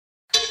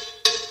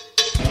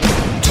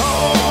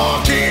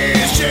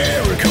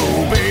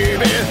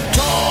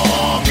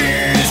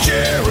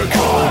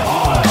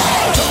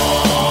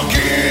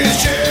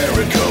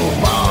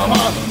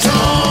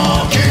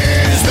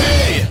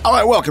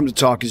Welcome to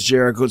Talk is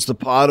Jericho. It's the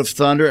pod of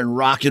thunder and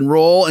rock and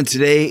roll. And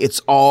today it's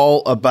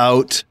all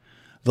about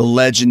the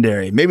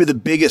legendary, maybe the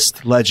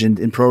biggest legend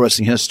in pro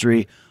wrestling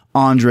history,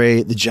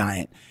 Andre the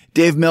Giant.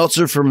 Dave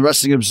Meltzer from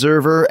Wrestling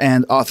Observer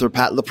and author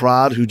Pat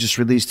LaPrade, who just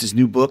released his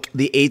new book,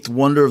 The Eighth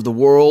Wonder of the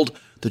World,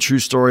 The True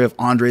Story of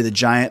Andre the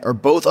Giant, are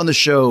both on the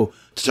show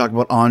to talk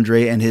about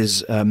Andre and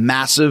his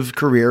massive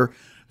career.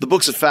 The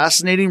book's a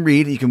fascinating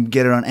read. You can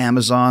get it on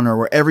Amazon or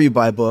wherever you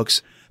buy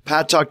books.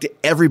 Pat talked to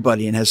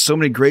everybody and has so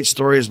many great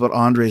stories about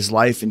Andre's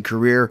life and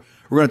career.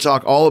 We're going to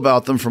talk all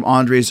about them, from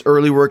Andre's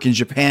early work in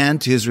Japan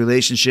to his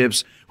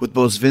relationships with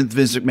both Vince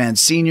McMahon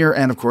Sr.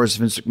 and, of course,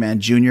 Vince McMahon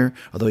Jr.,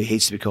 although he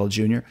hates to be called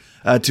Jr.,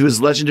 to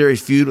his legendary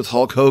feud with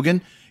Hulk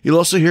Hogan. You'll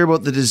also hear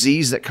about the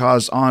disease that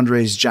caused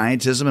Andre's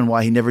giantism and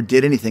why he never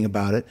did anything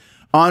about it.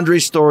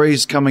 Andre's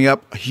stories coming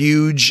up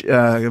huge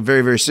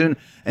very, very soon.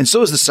 And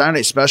so is the Saturday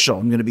Night Special.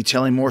 I'm going to be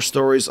telling more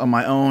stories on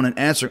my own and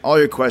answering all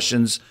your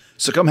questions.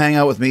 So come hang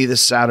out with me this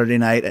Saturday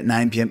night at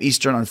 9 p.m.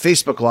 Eastern on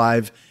Facebook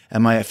Live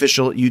and my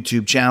official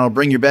YouTube channel.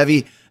 Bring your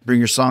bevy, bring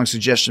your song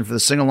suggestion for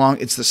the sing-along.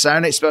 It's the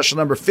Saturday Night Special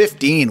number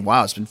 15.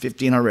 Wow, it's been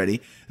 15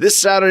 already. This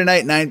Saturday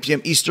night, 9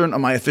 p.m. Eastern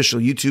on my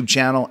official YouTube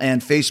channel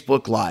and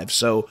Facebook Live.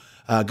 So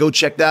go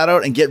check that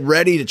out and get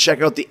ready to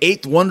check out The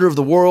Eighth Wonder of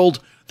the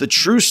World, The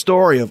True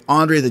Story of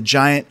Andre the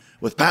Giant,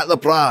 with Pat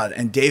LaPrade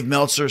and Dave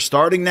Meltzer,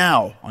 starting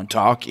now on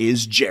Talk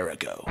is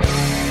Jericho.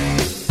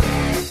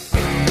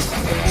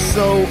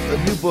 So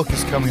a new book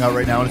is coming out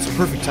right now, and it's a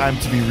perfect time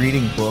to be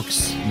reading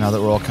books now that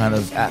we're all kind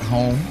of at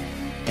home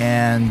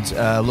and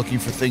looking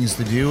for things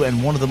to do.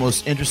 And one of the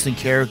most interesting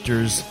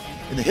characters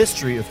in the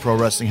history of pro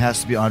wrestling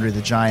has to be Andre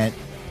the Giant.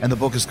 And the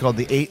book is called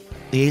The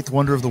Eighth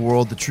Wonder of the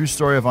World, The True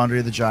Story of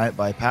Andre the Giant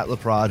by Pat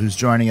LaPrade, who's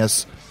joining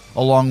us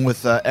along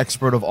with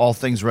expert of all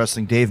things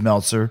wrestling, Dave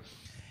Meltzer.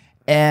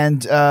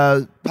 And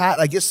Pat,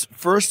 I guess,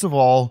 first of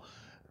all,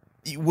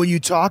 when you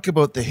talk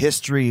about the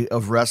history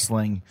of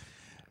wrestling,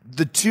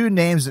 the two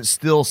names that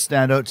still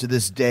stand out to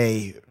this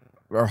day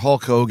are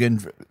Hulk Hogan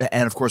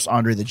and, of course,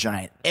 Andre the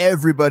Giant.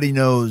 Everybody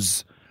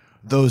knows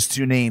those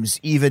two names,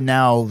 even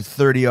now,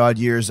 30-odd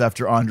years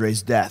after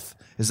Andre's death.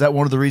 Is that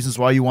one of the reasons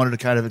why you wanted to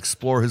kind of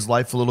explore his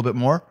life a little bit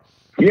more?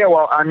 Yeah,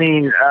 well, I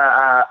mean,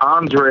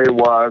 Andre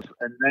was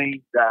a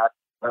name that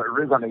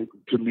resonated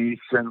to me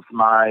since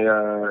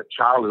my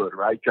childhood,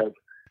 right? Because,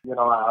 you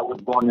know, I was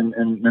born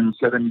in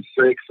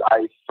 76.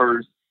 I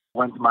first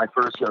went to my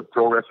first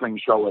pro wrestling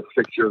show at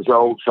 6 years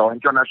old. So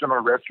international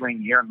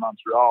wrestling here in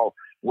Montreal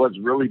was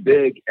really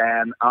big,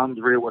 and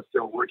Andre was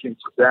still working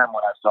for them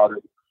when I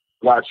started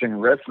watching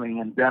wrestling.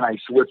 And then I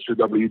switched to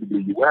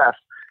WWF,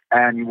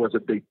 and he was a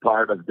big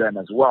part of them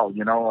as well.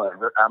 You know,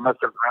 I must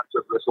have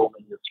rented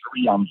WrestleMania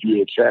 3 on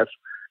VHS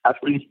at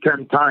least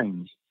 10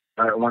 times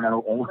when I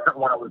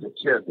was a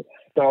kid.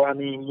 So, I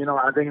mean, you know,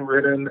 I've been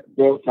written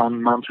both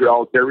on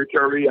Montreal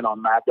territory and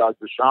on Mad Dog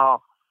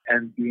Deschamps,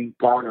 and being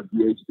part of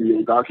the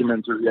HBO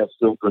documentary as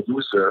still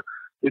producer,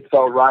 it's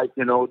all right,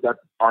 you know, that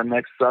our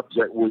next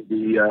subject would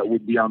be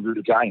Andre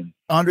the Giant.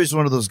 Andre's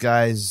one of those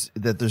guys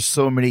that there's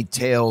so many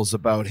tales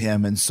about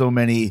him and so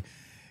many,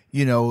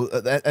 you know,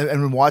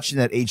 and when watching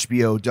that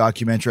HBO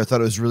documentary, I thought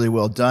it was really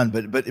well done,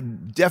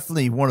 but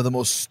definitely one of the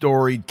most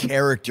storied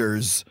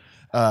characters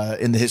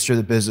in the history of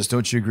the business.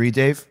 Don't you agree,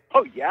 Dave?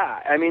 Oh, yeah.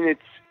 I mean, it's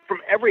from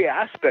every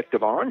aspect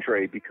of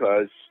Andre,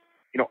 because,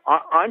 you know,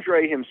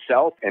 Andre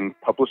himself and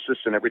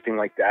publicists and everything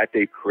like that,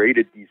 they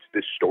created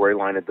this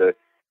storyline of the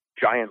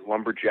giant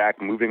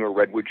lumberjack moving a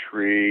redwood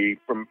tree.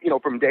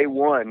 From day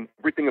one,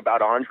 everything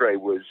about Andre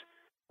was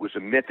a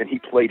myth, and he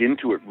played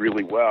into it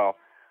really well.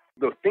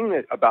 The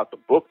thing about the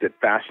book that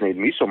fascinated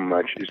me so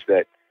much is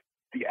that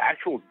the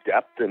actual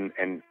depth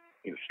and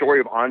you know, story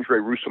of Andre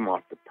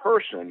Roussimoff, the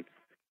person,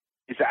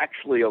 is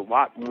actually a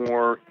lot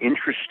more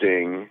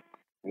interesting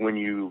when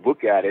you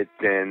look at it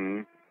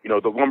than, you know,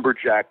 the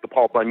lumberjack, the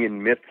Paul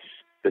Bunyan myths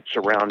that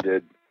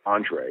surrounded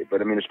Andre.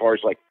 But I mean, as far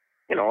as, like,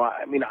 you know,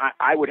 I mean,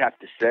 I would have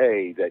to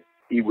say that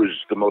he was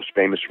the most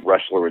famous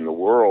wrestler in the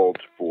world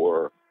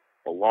for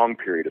a long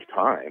period of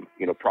time,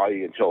 you know,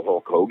 probably until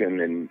Hulk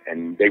Hogan,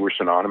 and they were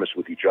synonymous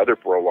with each other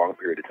for a long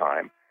period of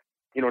time.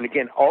 You know, and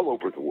again, all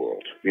over the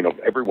world, you know,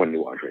 everyone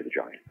knew Andre the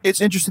Giant. It's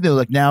interesting though,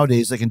 like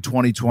nowadays, like in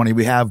 2020,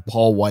 we have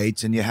Paul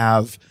White, and you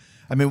have,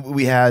 I mean,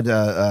 we had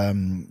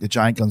the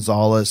Giant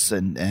Gonzalez,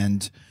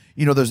 and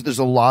you know, there's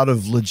a lot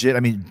of legit. I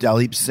mean,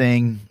 Dalip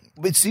Singh.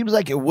 It seems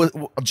like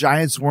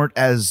Giants weren't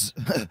as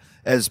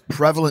as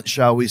prevalent,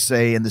 shall we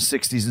say, in the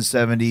 60s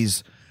and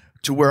 70s,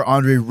 to where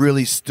Andre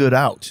really stood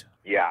out.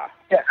 Yeah,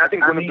 I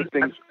think one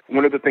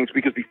of the things,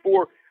 because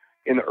before,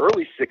 in the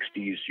early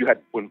 60s, you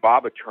had when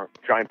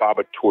Giant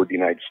Baba toured the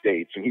United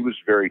States, and he was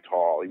very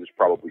tall. He was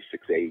probably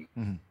 6'8",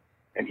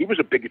 and he was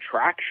a big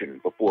attraction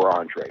before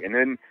Andre. And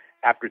then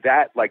after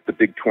that, like, the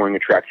big touring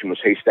attraction was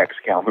Haystacks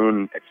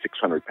Calhoun at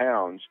 600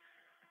 pounds.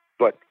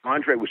 But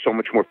Andre was so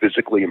much more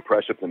physically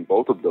impressive than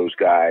both of those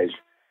guys.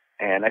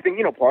 And I think,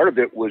 you know, part of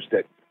it was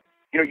that,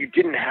 you know, you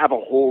didn't have a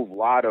whole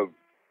lot of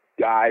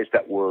guys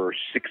that were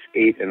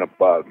 6'8" and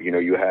above. You know,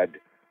 you had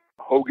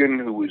Hogan,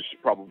 who was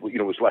probably,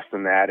 was less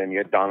than that, and you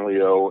had Don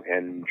Leo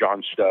and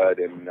John Studd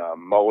and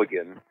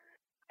Mulligan.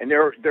 And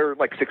they're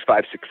like 6'5",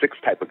 6'6"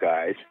 type of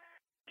guys.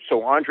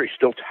 So Andre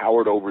still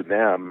towered over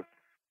them.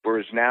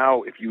 Whereas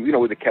now, if you,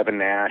 with the Kevin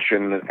Nash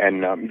and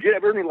you did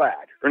have Ernie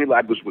Ladd. Ernie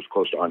Ladd was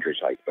close to Andre's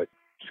height, but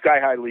Sky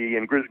High Lee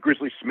and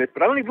Grizzly Smith.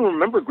 But I don't even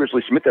remember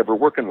Grizzly Smith ever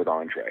working with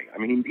Andre. I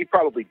mean, he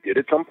probably did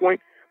at some point,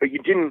 but you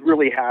didn't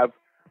really have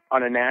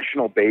on a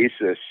national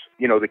basis,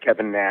 the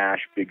Kevin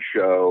Nash, Big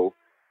Show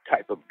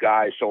type of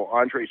guy. So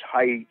Andre's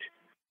height,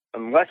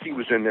 unless he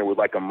was in there with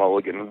like a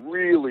Mulligan,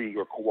 really,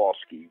 or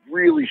Kowalski,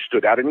 really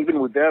stood out. And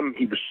even with them,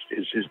 his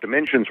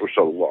dimensions were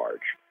so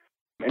large.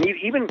 And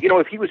even,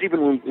 if he was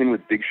even in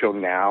with Big Show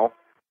now,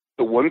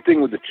 the one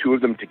thing with the two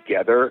of them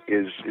together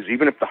is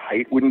even if the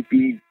height wouldn't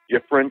be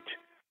different,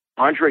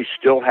 Andre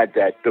still had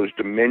those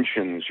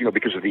dimensions,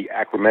 because of the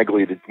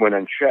acromegaly that went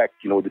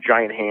unchecked, with the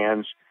giant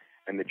hands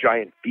and the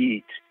giant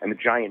feet and the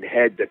giant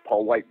head that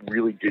Paul White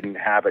really didn't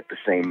have at the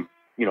same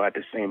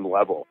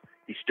level.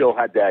 He still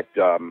had that,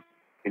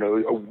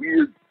 a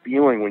weird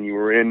feeling when you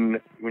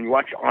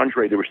watch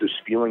Andre, there was this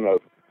feeling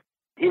of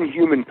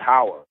inhuman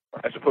power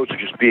as opposed to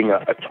just being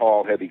a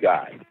tall, heavy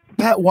guy.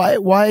 Pat,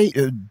 why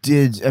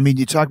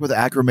you talk about the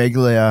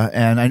acromegaly,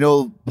 and I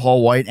know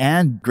Paul White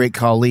and Great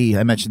Khali,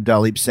 I mentioned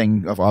Dalip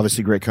Singh,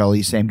 obviously Great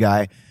Khali, same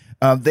guy,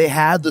 they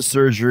had the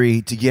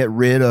surgery to get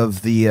rid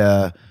of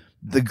the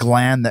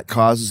gland that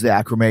causes the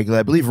acromegaly.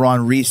 I believe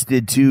Ron Reese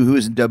did too, who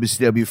was in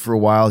WCW for a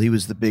while. He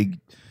was the big,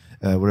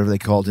 whatever they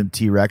called him,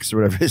 T-Rex or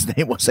whatever his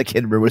name was. I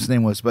can't remember what his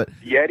name was, but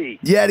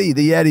Yeti,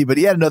 the Yeti, but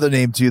he had another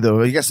name too,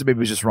 though. I guess maybe it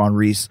was just Ron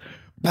Reese.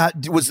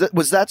 Pat, was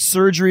that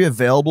surgery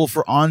available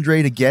for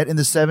Andre to get in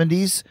the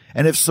 70s?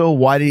 And if so,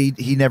 why did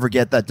he never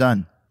get that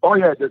done? Oh,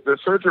 yeah, the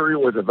surgery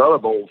was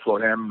available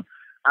for him.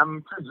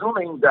 I'm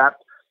presuming that,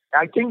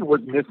 I think it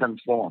was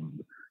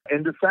misinformed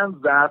in the sense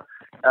that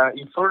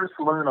he first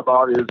learned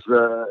about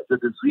the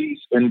disease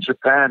in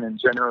Japan in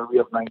January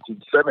of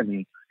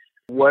 1970.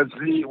 Was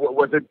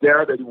it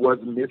there that he was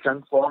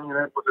misinformed?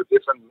 It was a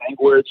different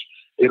language.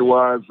 It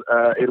was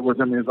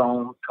in his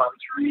own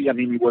country. I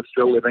mean, he was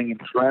still living in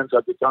France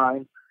at the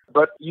time.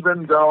 But even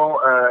in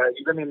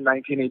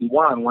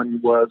 1981, when he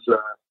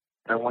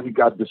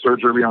got the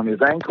surgery on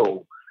his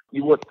ankle,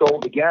 he was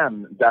told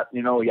again that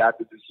he had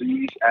the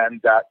disease and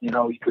that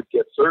he could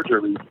get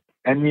surgery,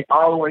 and he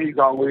always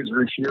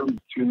refused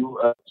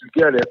to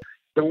get it.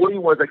 The way he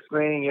was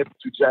explaining it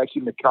to Jackie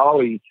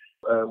McCauley,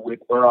 with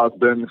her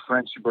husband,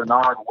 Frenchy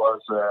Bernard,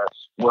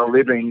 were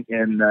living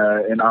in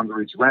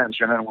Andre's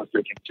ranch, and then was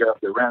taking care of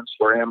the ranch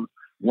for him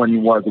when he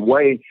was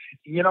away.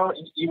 He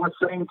was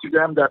saying to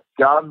them that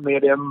God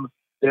made him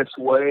this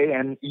way,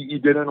 and he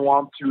didn't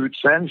want to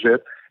change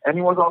it. And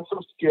he was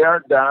also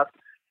scared that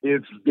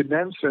his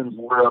dimensions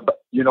were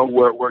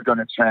going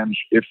to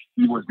change if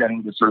he was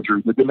getting the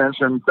surgery. The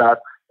dimensions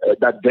that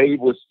Dave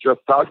was just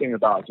talking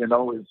about,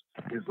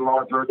 his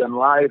larger than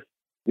life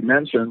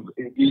dimensions.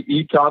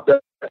 He thought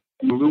that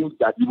he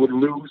would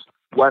lose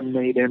what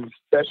made him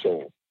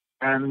special.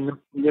 And,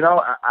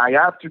 I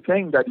have to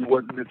think that he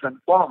was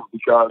misinformed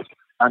because,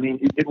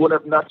 it would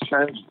have not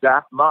changed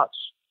that much,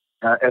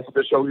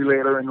 especially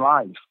later in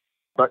life.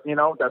 But,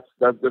 that's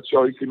the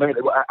choice he made.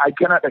 I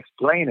cannot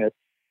explain it.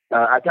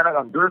 I cannot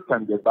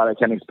understand it, but I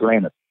can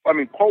explain it.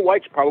 Paul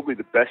White's probably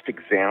the best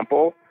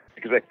example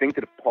because I think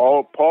that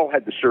Paul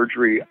had the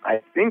surgery,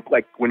 I think,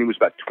 like when he was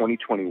about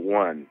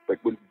 21, like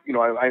when, he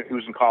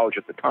was in college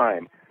at the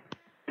time.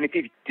 And if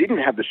he didn't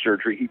have the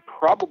surgery, he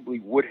probably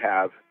would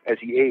have, as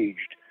he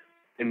aged,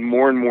 and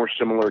more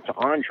similar to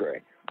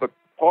Andre. But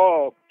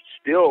Paul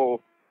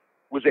still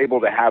was able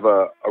to have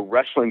a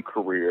wrestling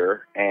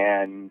career,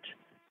 and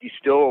he's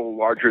still a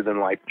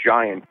larger-than-life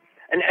giant.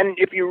 And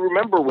if you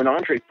remember when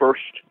Andre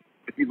first,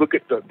 if you look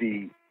at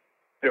the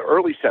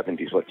early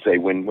 70s, let's say,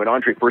 when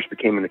Andre first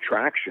became an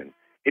attraction,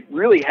 it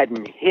really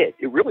hadn't hit.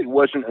 It really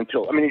wasn't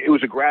until, it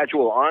was a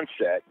gradual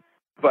onset,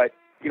 but,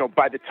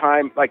 by the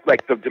time, like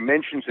the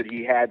dimensions that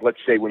he had, let's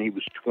say when he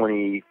was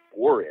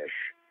 24-ish,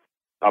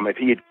 if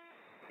he had,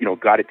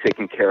 got it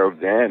taken care of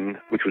then,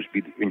 which was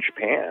in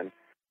Japan,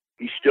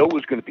 he still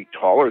was going to be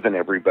taller than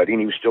everybody,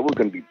 and he was still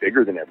going to be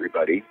bigger than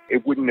everybody.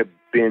 It wouldn't have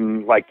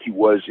been like he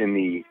was in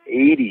the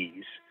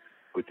 80s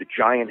with the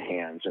giant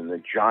hands and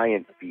the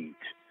giant feet.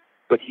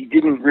 But he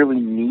didn't really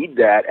need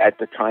that at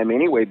the time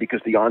anyway,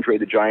 because the Andre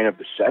the Giant of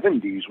the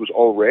 70s was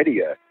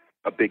already a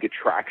big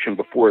attraction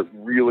before it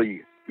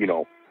really,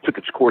 took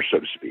its course, so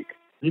to speak.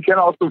 You can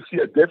also see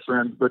a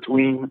difference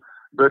between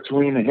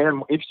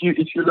him. If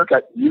you look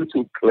at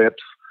YouTube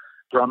clips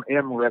from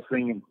him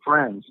wrestling in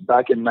France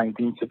back in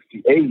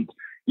 1968,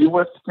 he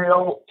was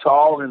still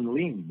tall and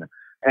lean.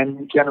 And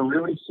you can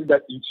really see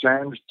that he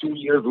changed 2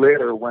 years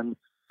later when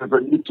there's a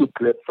YouTube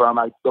clip from,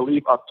 I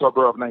believe,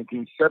 October of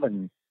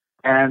 1970.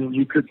 And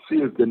you could see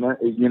his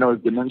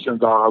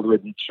dimensions are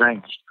already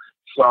changed.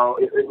 So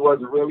it was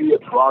really a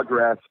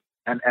progress.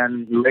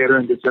 And later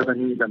in the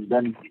 70s and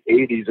then in the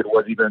 80s, it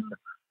was even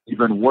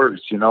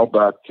worse,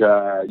 But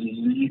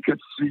you could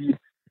see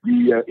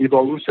the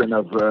evolution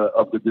of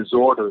the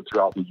disorder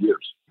throughout the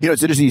years. You know,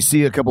 it's interesting. You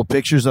see a couple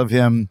pictures of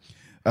him,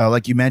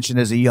 like you mentioned,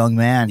 as a young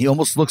man. He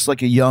almost looks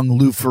like a young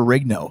Lou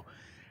Ferrigno.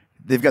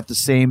 They've got the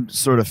same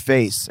sort of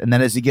face. And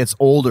then as he gets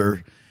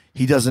older,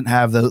 he doesn't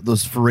have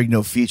those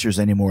Ferrigno features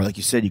anymore. Like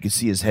you said, you can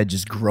see his head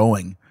just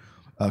growing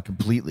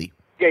completely.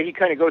 Yeah, he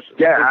kind of goes.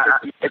 Yeah,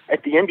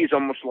 at the end, he's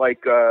almost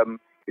like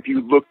if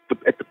you look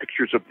at the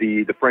pictures of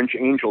the French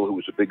Angel, who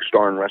was a big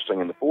star in wrestling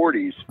in the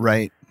 40s.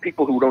 Right.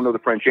 People who don't know the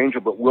French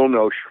Angel but will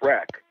know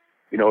Shrek,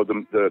 you know,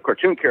 the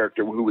cartoon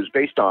character who was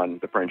based on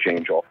the French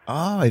Angel.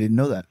 Oh, I didn't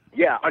know that.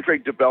 Yeah, Andre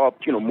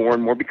developed, you know, more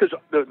and more because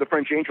the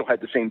French Angel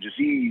had the same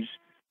disease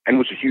and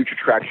was a huge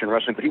attraction in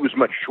wrestling, but he was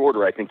much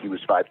shorter. I think he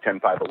was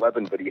 5'10",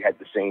 5'11", but he had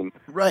the same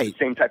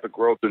type of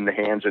growth in the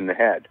hands and the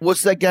head.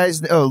 What's that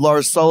guy's name? Oh,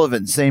 Lars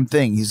Sullivan, same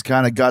thing. He's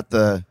kind of got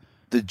the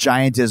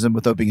giantism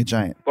without being a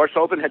giant. Lars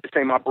Sullivan had the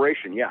same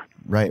operation, yeah.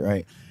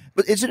 Right.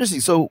 But it's interesting.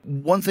 So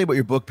one thing about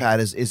your book, Pat,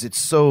 is it's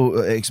so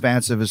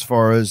expansive as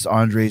far as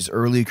Andre's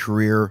early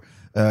career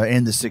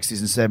in the 60s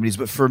and 70s.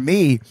 But for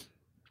me,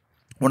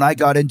 when I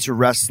got into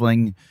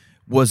wrestling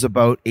was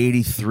about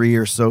 83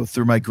 or so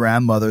through my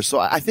grandmother. So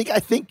I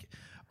think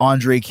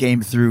Andre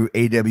came through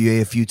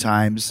AWA a few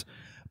times.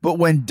 But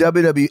when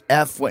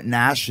WWF went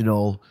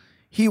national,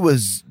 he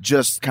was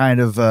just kind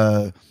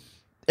of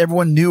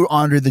everyone knew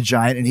Andre the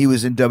Giant and he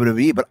was in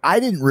WWE, but I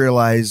didn't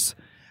realize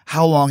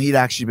how long he'd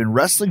actually been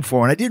wrestling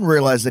for. And I didn't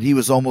realize that he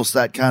was almost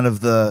that kind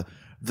of the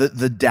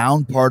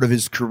down part of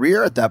his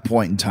career at that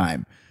point in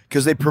time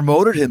because they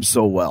promoted him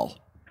so well.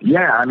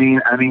 Yeah, I mean,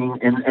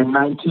 in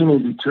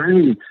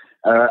 1983,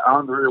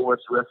 Andre was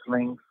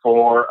wrestling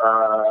for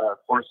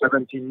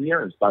 17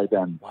 years by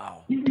then.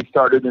 Wow. He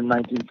started in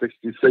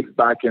 1966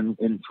 back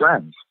in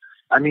France.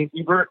 I mean,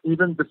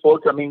 even before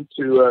coming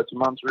to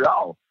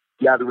Montreal,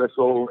 he had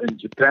wrestled in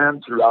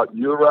Japan, throughout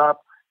Europe,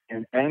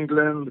 in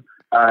England,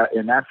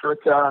 in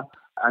Africa.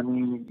 I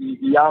mean,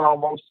 he had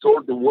almost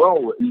toured the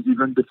world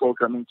even before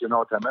coming to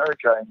North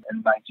America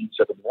in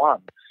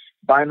 1971.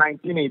 By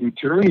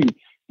 1983,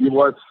 he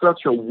was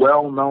such a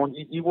well-known.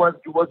 He was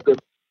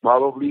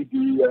probably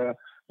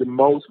the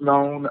most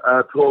known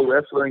pro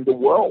wrestler in the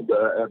world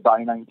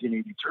by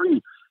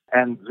 1983,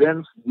 and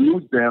Vince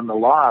used him a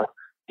lot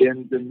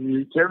in the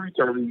new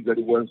territories that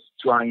he was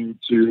trying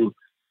to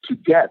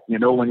get. You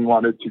know, when he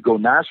wanted to go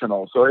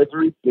national. So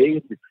every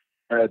big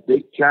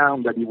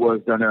town that he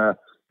was gonna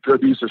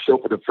produce a show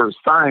for the first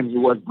time, he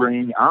was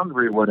bringing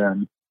Andre with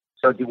him,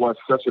 because he was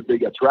such a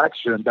big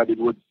attraction that it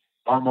would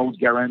almost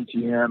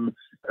guarantee him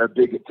a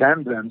big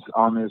attendance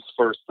on his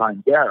first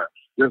time there.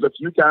 There's a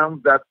few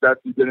towns that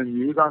he didn't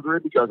use Andre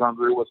because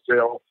Andre was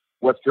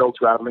still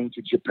traveling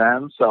to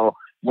Japan. So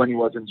when he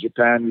was in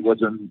Japan, he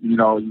wasn't,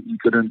 he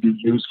couldn't be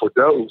used for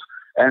those.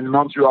 And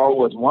Montreal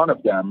was one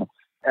of them.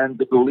 And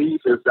the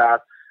belief is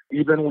that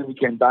even when he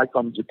came back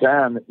from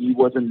Japan, he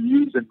wasn't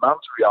used in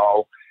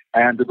Montreal.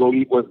 And the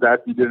belief was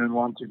that he didn't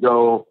want to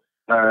go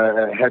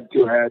head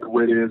to head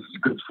with his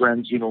good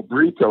friend Gino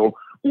Brito,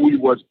 who he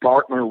was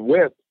partnered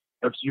with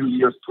a few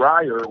years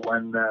prior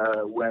when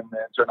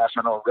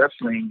International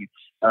Wrestling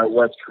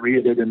was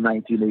created in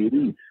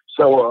 1980.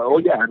 So,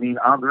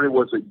 Andre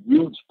was a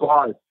huge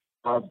part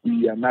of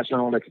the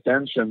national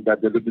extension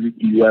that the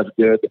WWF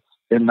did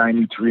in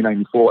 83,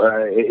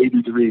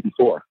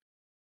 84.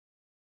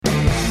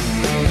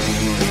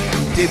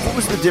 Dave, what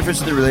was the difference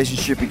in the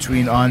relationship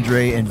between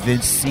Andre and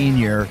Vince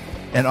Sr.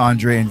 and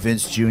Andre and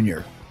Vince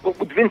Jr.? Well,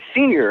 with Vince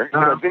Sr.,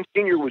 Vince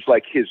Sr. was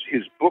like his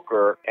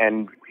booker,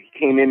 and he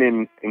came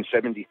in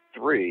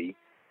 73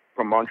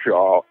 from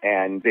Montreal,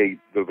 and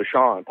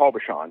Paul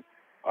Vachon,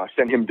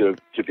 sent him to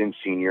Vince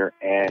Sr.,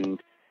 and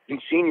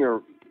Vince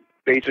Sr.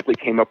 basically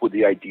came up with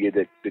the idea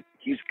that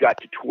he's got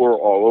to tour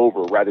all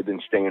over rather than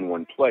stay in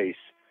one place.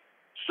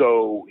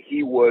 So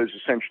he was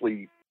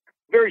essentially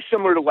very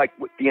similar to like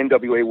the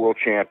NWA World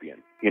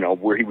Champion,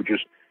 where he would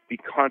just be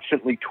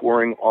constantly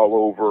touring all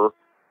over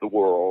the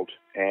world.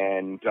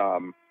 And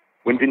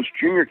when Vince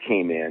Jr.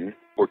 came in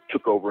or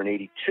took over in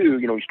 82,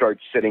 he started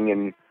setting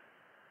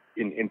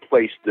in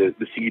place the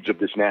seeds of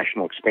this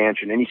national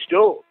expansion. And he's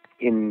still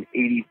in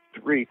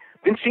 83.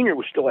 Vince Sr.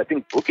 was still, I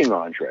think, booking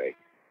Andre.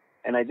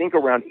 And I think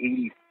around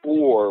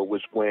 84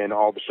 was when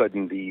all of a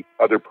sudden the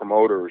other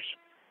promoters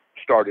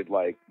started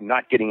like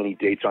not getting any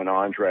dates on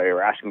Andre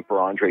or asking for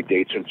Andre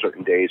dates on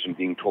certain days and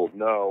being told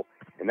no.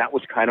 And that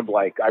was kind of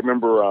like, I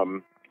remember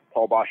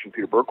Paul Bosch and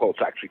Peter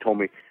Burkholz actually told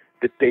me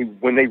that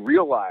when they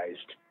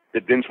realized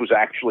that Vince was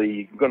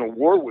actually going to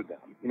war with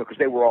them, because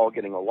they were all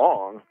getting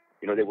along,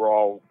 they were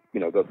all,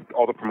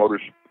 all the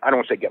promoters, I don't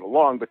want to say get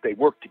along, but they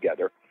worked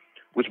together,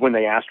 was when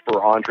they asked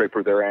for Andre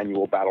for their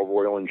annual Battle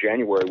Royal in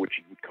January, which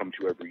he would come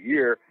to every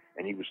year.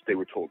 And they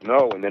were told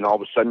no. And then all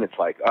of a sudden it's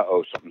like,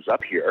 something's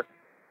up here.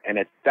 And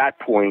at that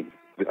point,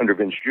 under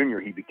Vince Jr.,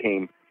 he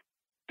became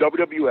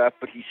WWF,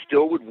 but he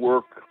still would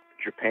work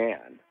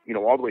Japan,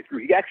 all the way through.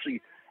 He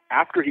actually,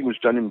 after he was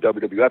done in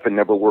WWF and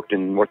never worked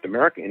in North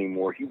America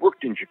anymore, he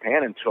worked in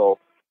Japan until,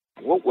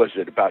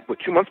 about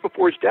 2 months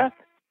before his death?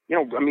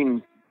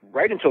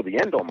 Right until the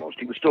end almost.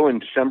 He was still in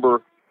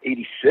December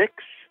 86.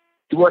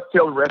 he was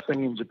still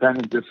wrestling in Japan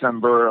in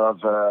November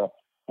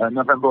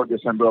or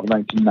December of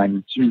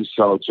 1992,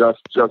 so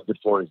just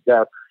before his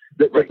death.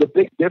 The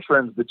big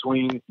difference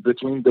between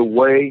the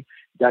way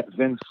that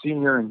Vince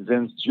Sr. and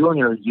Vince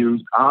Jr.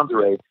 used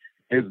Andre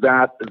is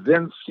that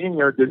Vince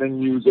Sr.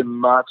 didn't use him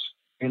much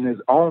in his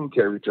own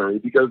territory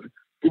because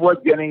he was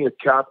getting a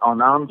cut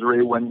on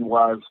Andre when he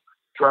was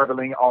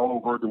traveling all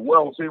over the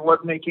world. So he was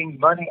making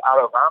money out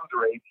of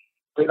Andre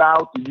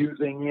without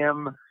using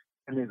him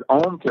in his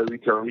own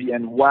territory.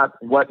 And what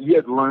he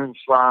had learned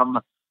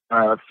from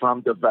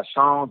the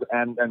Vachon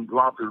and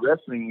Grand Prix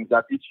Wrestling is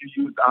that if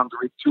you use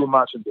Andre too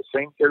much in the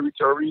same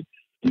territory,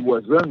 he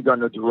wasn't going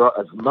to draw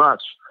as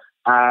much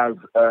as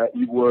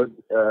he would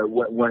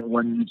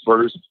when you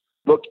first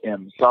book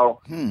him. So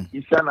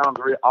he sent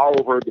Andre all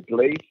over the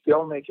place,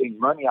 still making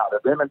money out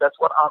of him, and that's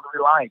what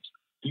Andre likes.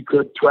 He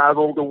could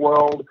travel the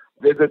world,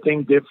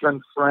 visiting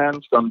different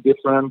friends from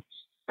different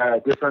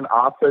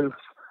offices,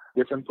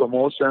 different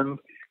promotions.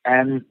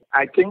 And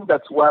I think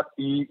that's what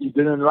he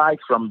didn't like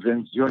from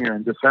Vince Jr.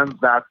 in the sense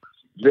that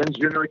Vince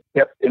Jr.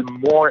 kept him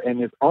more in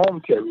his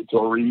own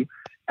territory,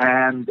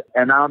 and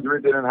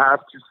Andre didn't have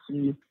to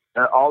see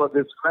all of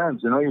his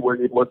friends. You know,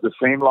 it was the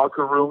same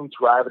locker room,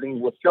 traveling.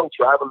 He was still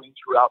traveling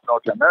throughout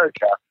North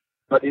America,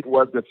 but it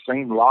was the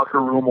same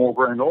locker room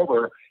over and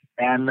over.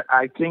 And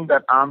I think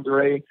that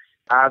Andre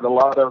had a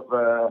lot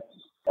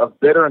of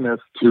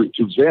bitterness to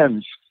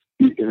Vince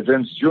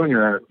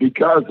Jr.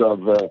 because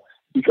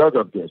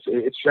of this.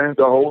 It changed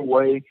the whole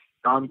way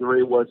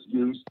Andre was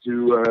used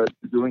to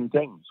doing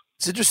things.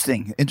 It's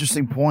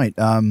interesting point.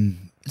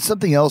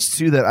 Something else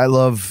too that I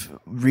love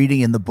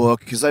reading in the book,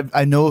 because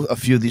I know a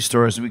few of these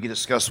stories, and we can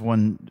discuss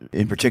one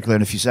in particular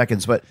in a few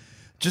seconds, but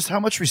just how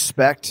much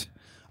respect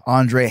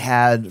Andre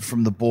had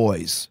from the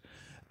boys,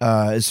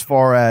 as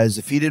far as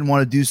if he didn't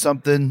want to do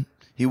something,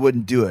 he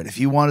wouldn't do it. If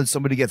he wanted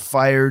somebody to get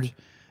fired,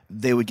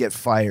 they would get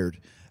fired.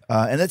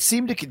 And that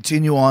seemed to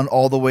continue on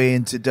all the way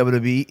into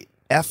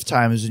WWF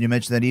times, and you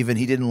mentioned that even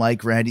he didn't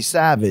like Randy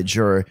Savage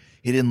or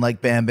he didn't like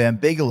Bam Bam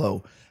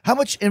Bigelow. How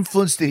much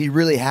influence did he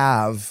really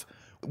have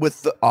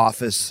with the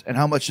office, and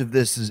how much of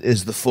this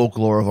is the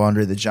folklore of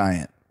Andre the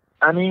Giant?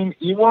 I mean,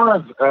 he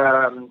was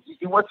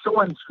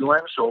so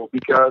influential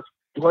because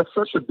he was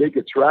such a big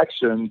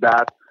attraction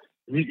that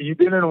you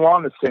didn't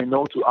want to say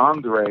no to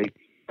Andre.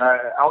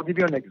 I'll give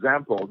you an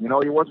example. You know,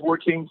 he was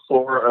working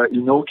for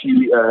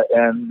Inoki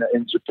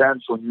in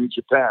Japan, for New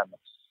Japan,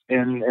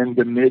 in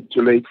the mid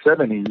to late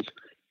 70s.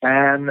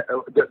 And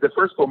the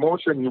first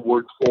promotion he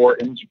worked for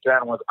in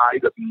Japan was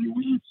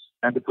IWE,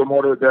 and the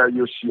promoter there,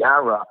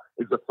 Yoshihara,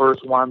 is the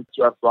first one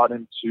to have brought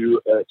him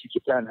to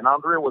Japan. And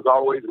Andre was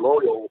always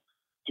loyal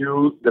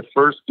to the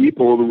first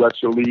people who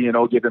actually, you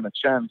know, give him a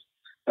chance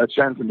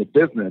in the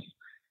business.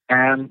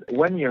 And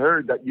when he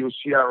heard that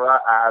Yoshihara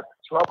had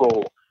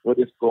trouble with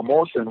his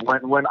promotion,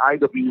 when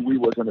IWE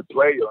wasn't a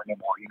player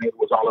anymore, you know, it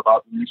was all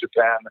about New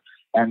Japan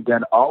and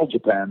then All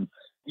Japan,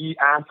 he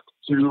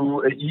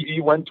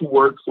went to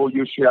work for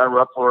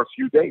Yoshihara for a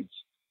few days.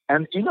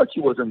 And Inoki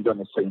wasn't going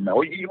to say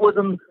no. He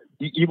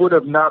would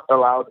have not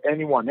allowed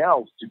anyone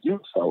else to do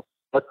so.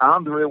 But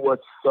Andre was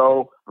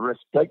so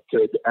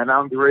respected, and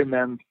Andre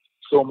meant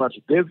so much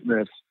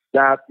business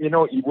that, you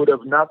know, he would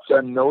have not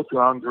said no to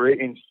Andre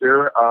in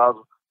fear of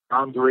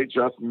Andre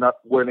just not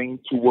willing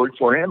to work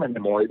for him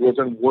anymore. It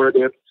wasn't worth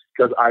it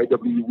because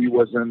IWE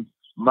wasn't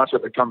much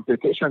of a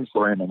competition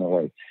for him in a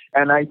way.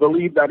 And I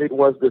believe that it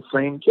was the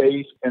same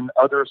case in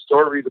other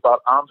stories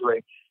about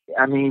Andre.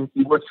 I mean,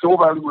 he was so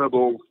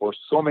valuable for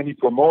so many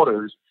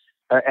promoters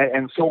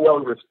and so well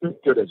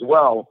respected as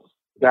well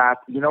that,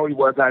 you know, he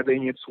was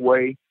having its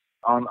way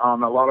on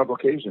a lot of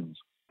occasions.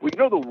 Well, you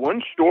know, the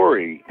one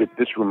story that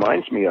this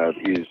reminds me of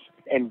is,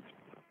 and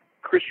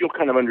Chris, you'll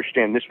kind of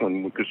understand this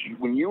one, because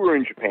when you were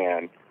in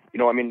Japan, you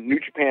know, I mean, New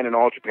Japan and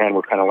All Japan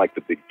were kind of like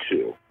the big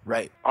two.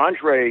 Right.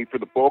 Andre, for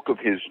the bulk of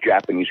his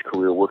Japanese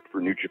career, worked for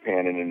New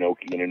Japan and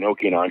Inoki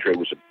and Andre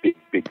was a big,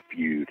 big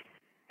feud.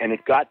 And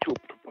it got to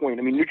a point,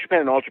 I mean, New Japan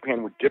and All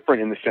Japan were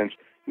different in the sense,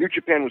 New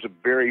Japan was a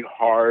very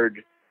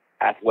hard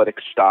athletic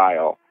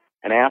style.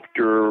 And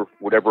after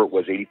whatever it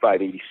was,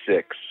 85,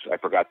 86, I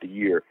forgot the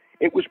year,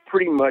 it was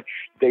pretty much,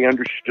 they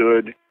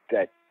understood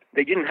that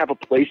they didn't have a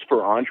place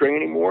for Andre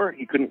anymore.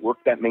 He couldn't work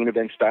that main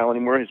event style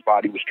anymore. His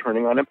body was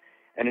turning on him.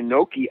 And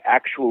Inoki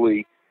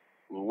actually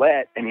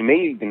and he may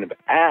even have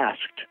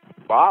asked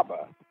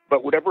Baba,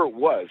 but whatever it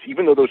was,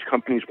 even though those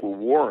companies were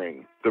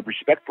warring, the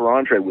respect for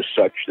Andre was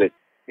such that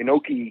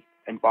Inoki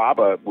and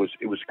Baba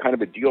it was kind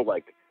of a deal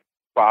like,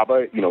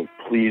 Baba, you know,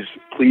 please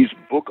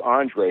book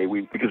Andre,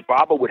 because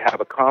Baba would have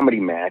a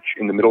comedy match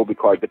in the middle of the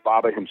card that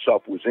Baba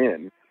himself was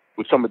in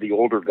with some of the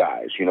older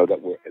guys, you know,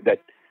 that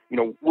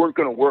weren't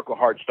going to work a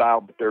hard style,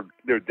 but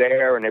they're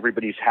there, and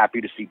everybody's happy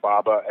to see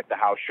Baba at the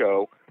house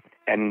show,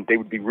 and they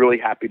would be really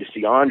happy to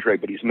see Andre,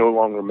 but he's no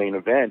longer main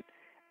event,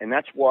 and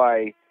that's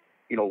why,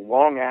 you know,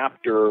 long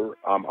after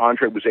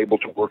Andre was able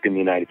to work in the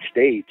United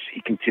States,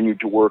 he continued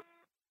to work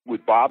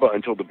with Baba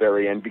until the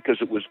very end, because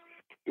it was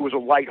a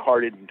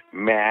lighthearted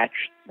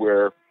match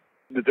where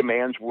the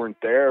demands weren't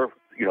there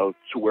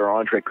to where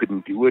Andre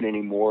couldn't do it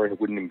anymore, and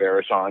it wouldn't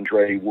embarrass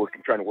Andre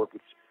trying to work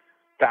with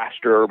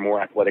faster,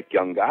 more athletic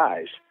young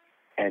guys.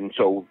 And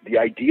so the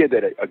idea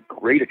that a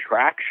great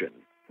attraction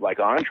like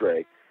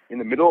Andre in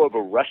the middle of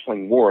a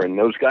wrestling war, and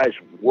those guys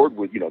warred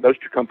with, those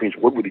two companies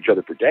warred with each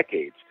other for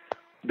decades,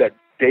 that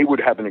they would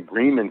have an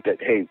agreement that,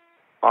 hey,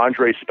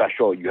 Andre's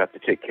special, you have to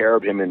take care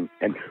of him, and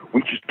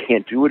we just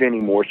can't do it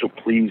anymore, so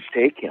please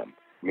take him.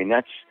 I mean,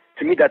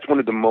 to me, that's one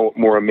of the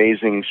more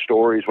amazing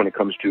stories when it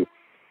comes to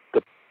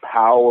the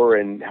power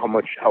and how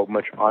much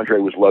Andre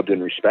was loved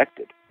and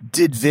respected.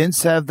 Did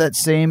Vince have that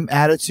same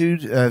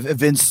attitude?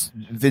 Vince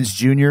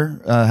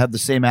Jr. Have the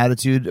same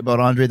attitude about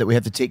Andre, that we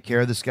have to take care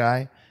of this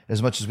guy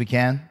as much as we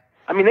can?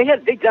 I mean,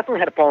 they definitely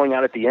had a falling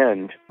out at the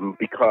end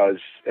because,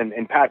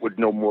 and Pat would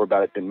know more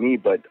about it than me,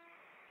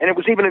 and it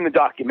was even in the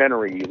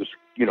documentary. It was,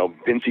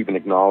 Vince even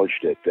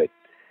acknowledged it, that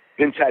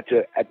Vince had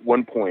to, at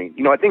one point,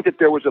 I think that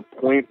there was a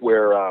point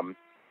where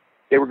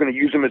they were going to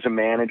use him as a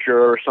manager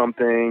or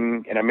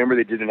something. And I remember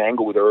they did an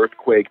angle with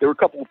Earthquake. There were a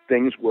couple of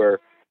things where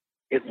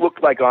it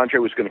looked like Andre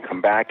was going to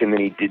come back, and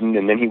then he didn't,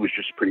 and then he was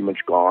just pretty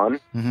much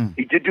gone. Mm-hmm.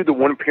 He did do the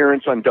one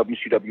appearance on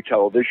WCW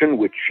television,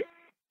 which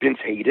Vince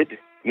hated,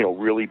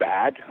 really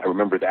bad. I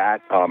remember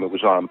that. It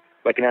was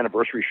like an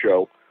anniversary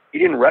show. He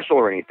didn't wrestle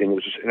or anything. It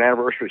was just an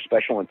anniversary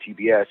special on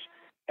TBS,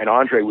 and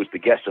Andre was the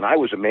guest, and I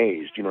was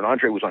amazed. And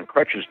Andre was on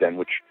crutches then,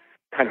 which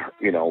kind of,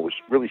 was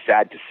really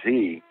sad to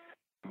see.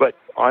 But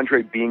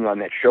Andre being on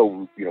that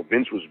show,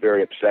 Vince was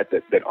very upset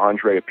that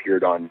Andre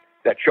appeared on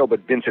that show, but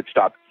Vince had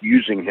stopped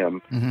using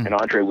him, mm-hmm. and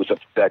Andre was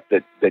upset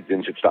that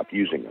Vince had stopped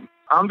using him.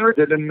 Andre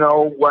didn't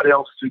know what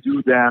else to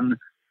do than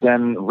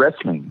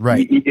wrestling.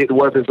 Right. It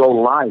was his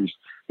whole life.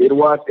 It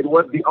was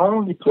the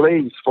only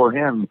place for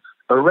him.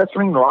 A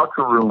wrestling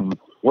locker room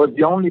was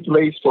the only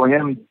place for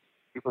him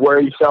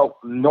where he felt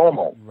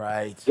normal.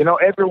 Right.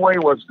 Everywhere he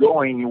was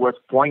going, he was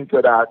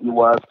pointed at, he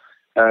was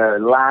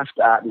laughed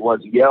at, he was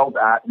yelled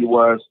at, he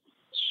was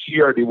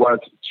cheered,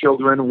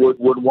 children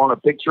would want a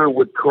picture,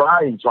 would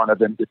cry in front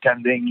of him,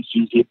 pretending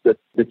if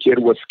the kid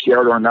was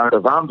scared or not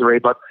of Andre,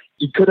 but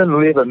he couldn't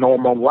live a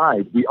normal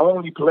life. The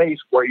only place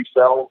where he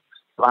felt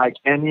like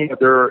any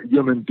other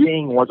human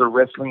being was a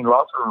wrestling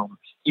locker room.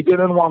 He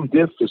didn't want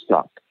this to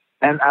stop.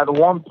 And at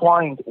one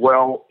point,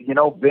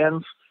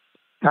 Vince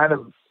kind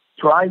of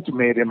tried to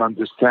make him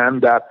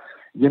understand that,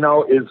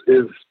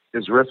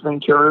 his wrestling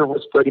career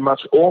was pretty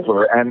much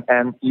over,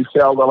 and he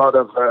felt a lot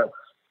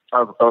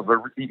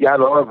he had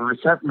a lot of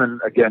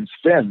resentment against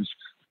Vince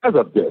because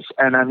of this.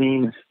 And I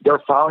mean, their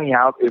falling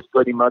out is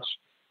pretty much,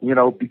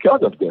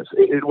 because of this.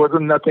 It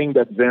wasn't nothing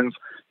that Vince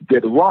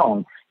did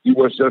wrong. He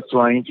was just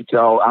trying to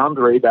tell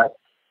Andre that,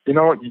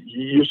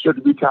 you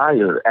should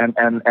retire.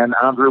 And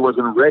Andre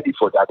wasn't ready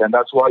for that. And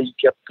that's why he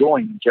kept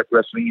going. He kept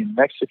wrestling in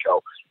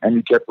Mexico, and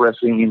he kept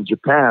wrestling in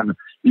Japan,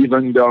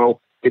 even though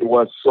it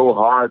was so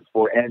hard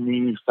for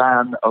any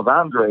fan of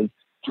Andre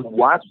to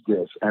watch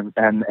this. And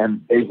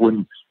they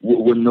would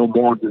know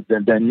more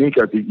than me,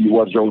 because he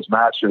watched those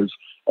matches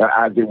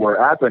as they were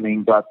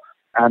happening. But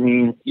I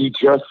mean, he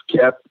just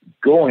kept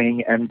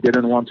going and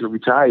didn't want to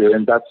retire.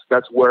 And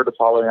that's where the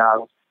falling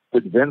out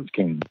with Vince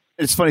came.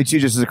 It's funny, too,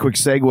 just as a quick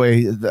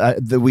segue,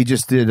 that we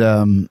just did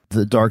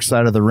the Dark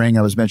Side of the Ring.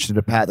 I was mentioning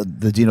to Pat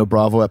the Dino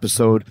Bravo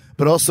episode,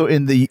 but also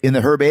in the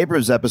Herb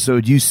Abrams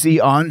episode, you see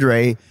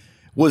Andre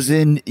was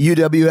in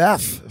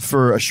UWF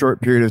for a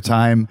short period of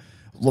time,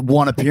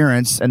 one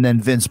appearance, and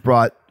then Vince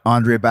brought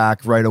Andre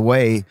back right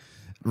away,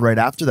 right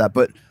after that.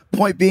 But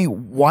point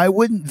being, why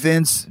wouldn't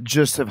Vince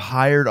just have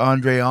hired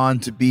Andre on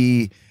to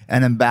be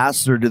an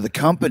ambassador to the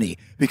company?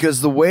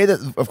 Because the way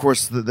that, of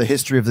course, the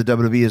history of the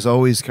WWE is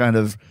always kind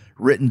of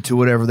written to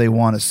whatever they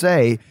want to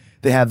say.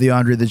 They have the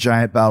Andre the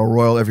Giant Battle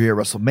Royal every year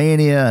at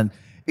WrestleMania. And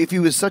if he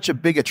was such a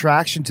big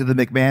attraction to the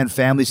McMahon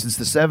family since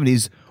the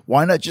 70s,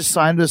 why not just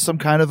sign to some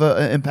kind of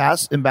an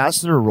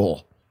ambassador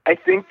role? I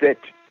think that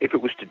if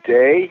it was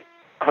today,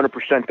 100%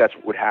 that's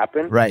what would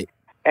happen. Right.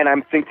 And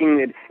I'm thinking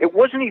that it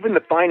wasn't even the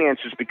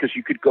finances, because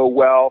you could go,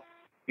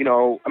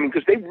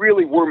 because they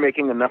really were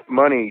making enough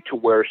money to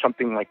where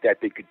something like that,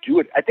 they could do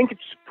it. I think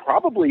it's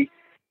probably,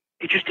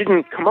 he just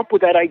didn't come up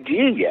with that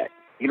idea yet.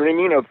 You know what I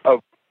mean?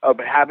 Of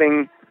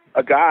having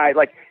a guy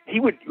like he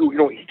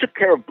he took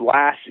care of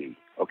Blassie,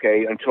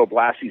 okay, until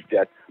Blassie's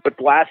death. But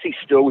Blassie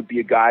still would be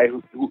a guy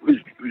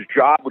whose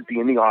job would be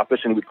in the office,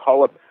 and he would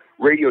call up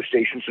radio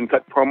stations and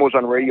cut promos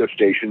on radio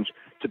stations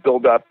to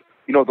build up,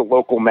 the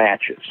local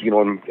matches,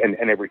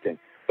 and everything.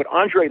 But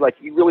Andre,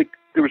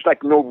 there was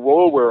no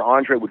role where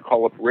Andre would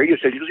call up radio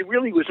stations, because he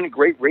really wasn't a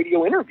great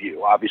radio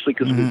interview, obviously,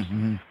 because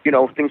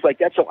things like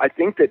that. So I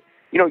think that,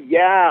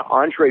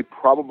 Andre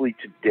probably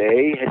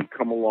today, had he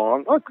come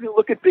along,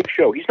 look at Big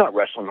Show. He's not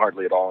wrestling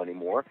hardly at all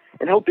anymore,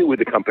 and he'll be with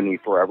the company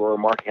forever, or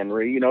Mark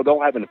Henry,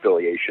 they'll have an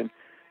affiliation.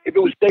 If it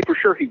was today, for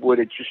sure he would.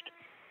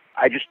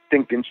 I just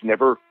think Vince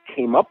never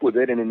came up with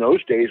it. And in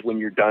those days, when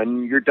you're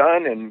done, you're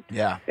done. And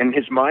in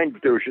his mind,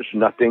 there was just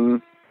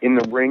nothing in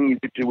the ring you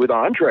could do with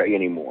Andre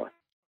anymore.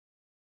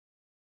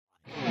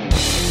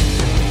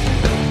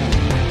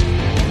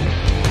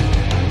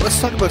 Let's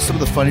let's talk about some of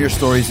the funnier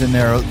stories in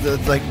there,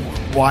 like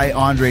why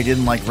Andre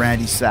didn't like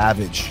Randy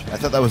Savage. I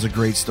thought that was a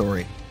great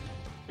story.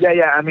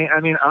 Yeah. I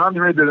mean,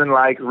 Andre didn't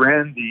like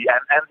Randy,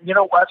 and you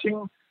know,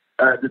 watching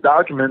the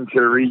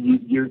documentary,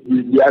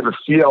 you ever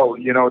feel,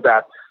 you know,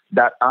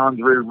 that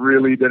Andre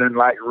really didn't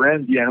like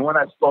Randy. And when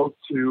I spoke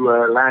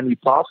to Lanny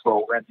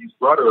Poffo, Randy's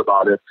brother,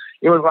 about it,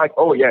 it was like,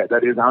 oh yeah,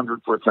 that is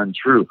 100%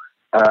 true.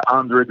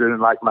 Andre didn't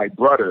like my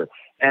brother.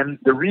 And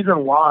the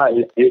reason why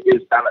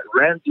is that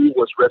Randy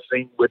was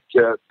wrestling with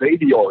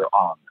baby oil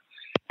on.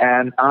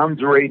 And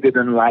Andre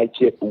didn't like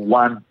it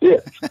one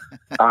bit.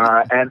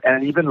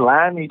 And even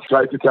Lanny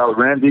tried to tell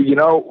Randy, you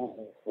know,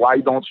 why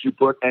don't you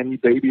put any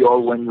baby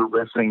oil when you're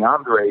wrestling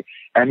Andre?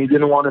 And he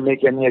didn't want to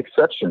make any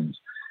exceptions.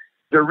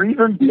 The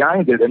reason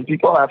behind it, and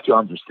people have to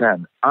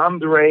understand,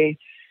 Andre,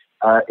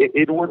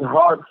 it was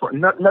hard for,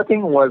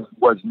 nothing was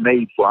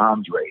made for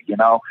Andre, you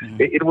know. Mm-hmm.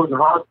 It was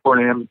hard for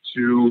him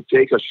to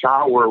take a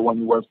shower when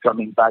he was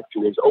coming back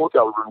to his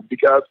hotel room,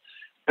 because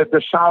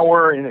the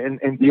shower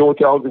in the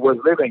hotels he was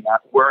living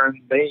at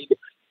weren't made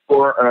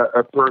for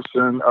a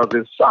person of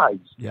his size.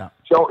 Yeah.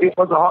 So it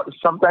was hard.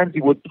 Sometimes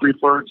he would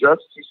prefer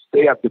just to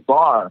stay at the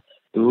bar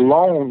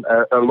alone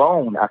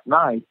at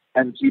night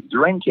and keep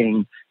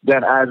drinking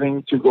than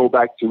having to go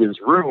back to his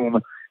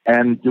room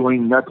and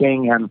doing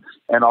nothing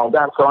and all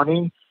that. So, I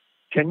mean,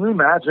 can you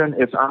imagine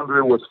if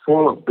Andre was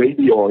full of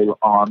baby oil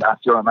on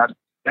after a match?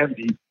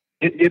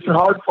 It's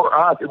hard for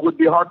us. It would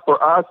be hard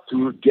for us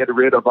to get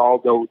rid of all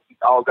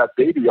that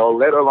baby oil,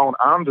 let alone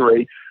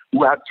Andre,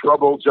 who had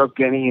trouble just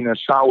getting in a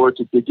shower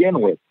to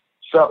begin with.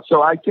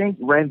 So I think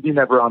Randy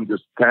never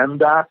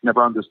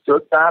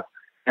understood that.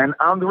 And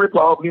Andre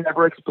probably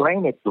never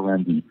explained it to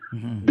Randy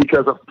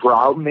because of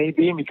proud,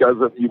 maybe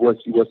because of he was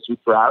too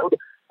proud,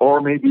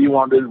 or maybe he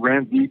wanted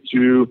Randy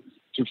to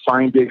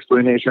find the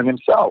explanation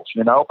himself,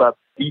 you know. But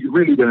he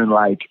really didn't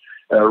like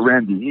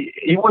Randy.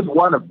 He was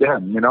one of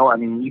them, you know. I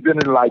mean, he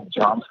didn't like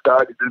John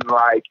Studd. He didn't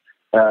like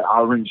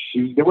Aaron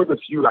Sheik. There was a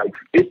few like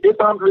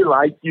if Andre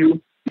liked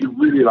you, he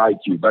really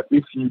liked you. But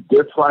if he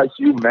disliked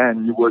you,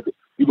 man, you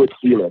would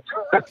feel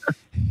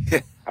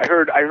it. I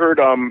heard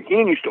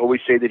Ian used to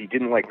always say that he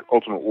didn't like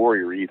Ultimate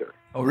Warrior either.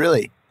 Oh,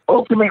 really?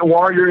 Ultimate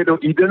Warrior,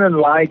 he didn't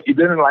like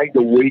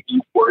the way he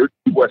worked.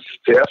 He was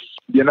stiff,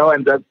 you know,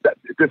 and there's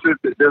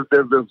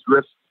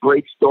this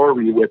great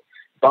story with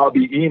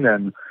Bobby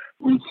Heenan,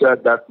 who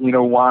said that, you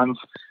know, once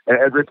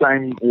every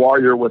time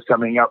Warrior was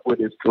coming up with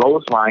his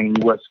clothesline,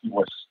 he was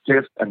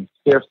stiff,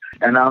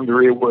 and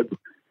Andre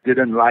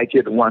didn't like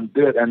it one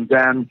bit. And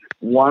then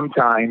one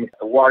time,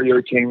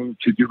 Warrior came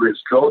to do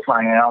his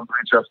clothesline, and Andre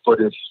just put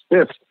his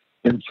fist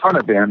in front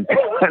of him,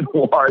 and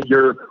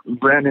Warrior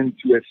ran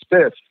into his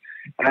fist.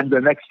 And the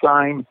next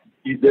time,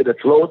 he did a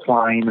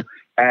clothesline,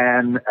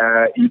 and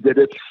he did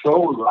it so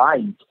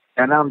light,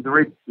 and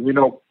Andre, you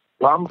know,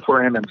 pumped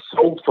for him and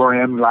sold for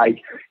him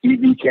like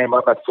he came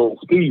up at full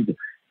speed.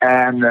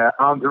 And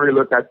Andre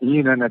looked at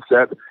Heenan and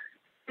said,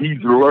 he's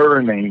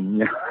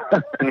learning.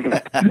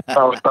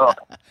 so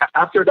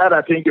after that,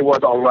 I think it was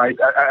all right.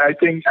 I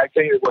think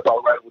it was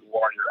all right with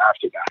Warrior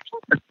after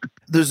that.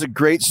 There's a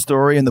great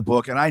story in the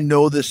book, and I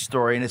know this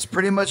story, and it's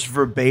pretty much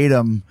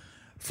verbatim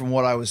from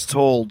what I was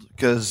told,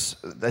 because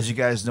as you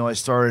guys know, I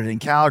started in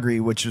Calgary,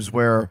 which is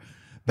where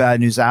Bad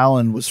News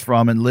Allen was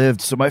from and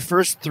lived. So my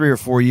first 3 or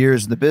 4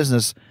 years in the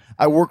business,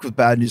 I worked with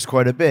Bad News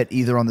quite a bit,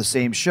 either on the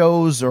same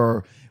shows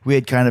or we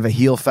had kind of a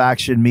heel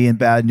faction, me and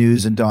Bad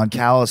News and Don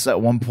Callis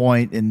at one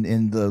point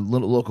in the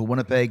local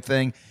Winnipeg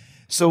thing.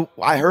 So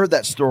I heard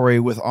that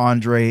story with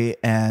Andre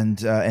and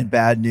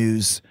Bad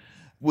News,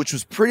 which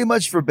was pretty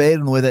much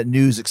verbatim the way that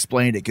News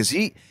explained it, because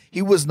he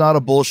was not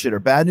a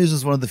bullshitter. Bad News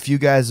is one of the few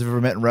guys I've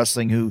ever met in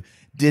wrestling who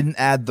didn't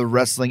add the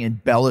wrestling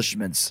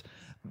embellishments.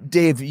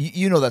 Dave,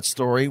 you know that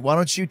story. Why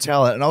don't you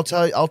tell it? And I'll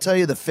tell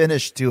you the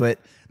finish to it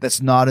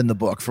that's not in the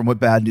book from what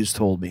Bad News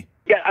told me.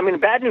 Yeah, I mean,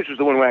 Bad News was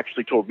the one who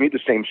actually told me the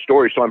same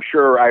story, so I'm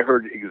sure I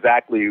heard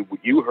exactly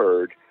what you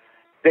heard.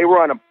 They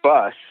were on a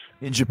bus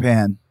in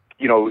Japan,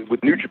 you know,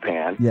 with New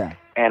Japan. Yeah.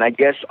 And I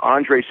guess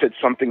Andre said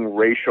something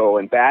racial,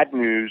 and Bad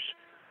News,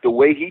 the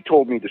way he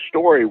told me the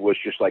story was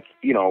just like,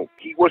 you know,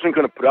 he wasn't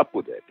going to put up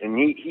with it. And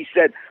he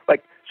said,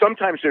 like,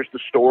 sometimes there's the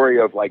story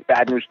of, like,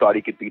 Bad News thought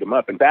he could beat him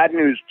up. And Bad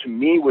News to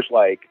me was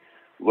like,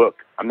 look,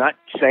 I'm not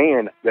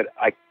saying that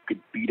I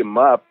could beat him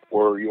up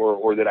or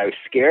that I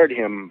scared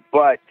him,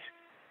 but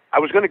I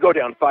was going to go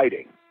down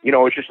fighting. You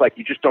know, it's just like,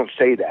 you just don't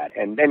say that.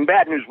 And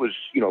Bad News was,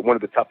 you know, one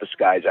of the toughest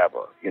guys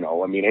ever, you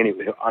know, I mean,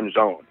 anyway, on his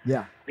own.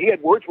 Yeah. He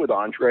had words with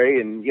Andre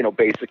and, you know,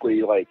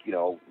 basically like, you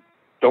know,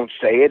 don't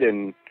say it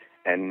and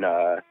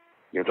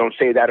you know, don't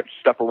say that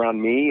stuff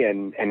around me.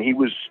 And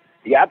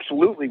he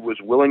absolutely was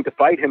willing to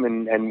fight him,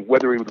 and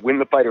whether he would win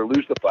the fight or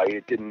lose the fight,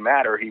 it didn't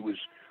matter. He was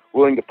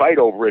willing to fight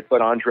over it,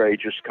 but Andre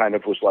just kind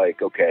of was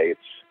like, okay, it's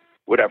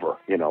whatever,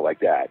 you know, like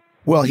that.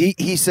 Well,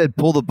 he said,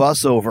 pull the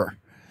bus over.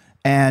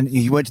 And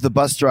he went to the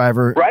bus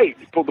driver. Right,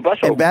 he pulled the bus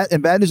over.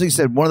 And Bad News, like he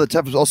said, one of the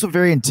toughest, also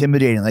very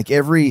intimidating. Like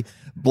every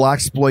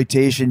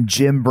blaxploitation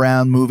Jim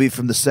Brown movie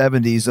from the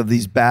 70s of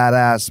these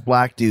badass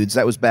black dudes,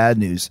 that was Bad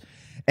News.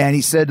 And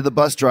he said to the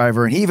bus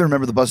driver, and he even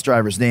remembered the bus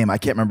driver's name. I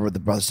can't remember what the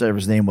bus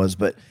driver's name was,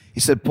 but he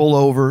said, pull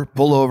over,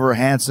 pull over.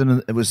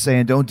 Hanson was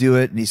saying, don't do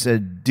it. And he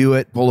said, do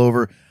it, pull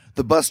over.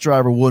 The bus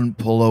driver wouldn't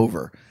pull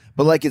over.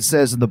 But like it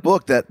says in the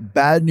book, that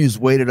Bad News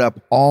waited up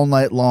all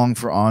night long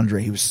for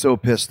Andre. He was so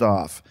pissed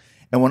off.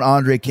 And when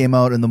Andre came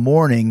out in the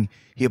morning,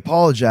 he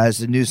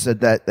apologized. And News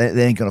said that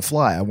they ain't going to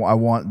fly. I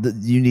want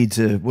you need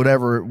to,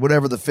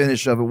 whatever the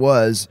finish of it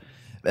was.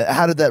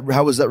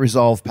 How was that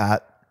resolved,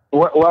 Pat?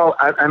 Well,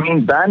 I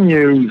mean, Bad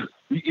News,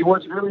 he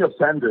was really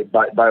offended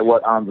by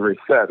what Andre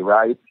said,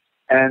 right?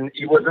 And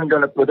he wasn't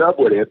going to put up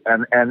with it.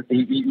 And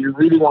he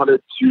really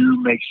wanted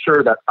to make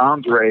sure that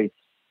Andre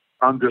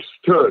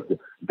understood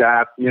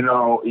that,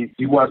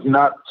 he was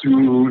not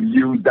to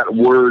use that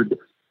word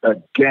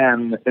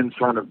again in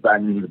front of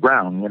Bad News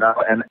Brown, or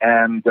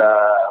Bad News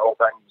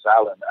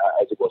Allen,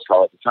 as it was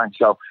called at the time.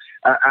 So,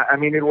 I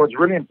mean, it was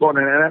really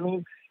important. And I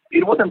mean,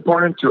 it was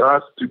important to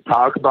us to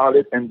talk about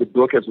it in the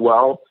book as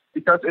well,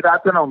 because it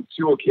happened on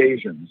two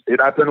occasions.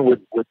 It happened with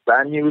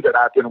Bad News, it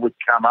happened with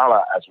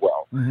Kamala as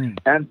well. Mm-hmm.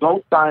 And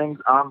both times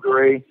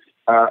Andre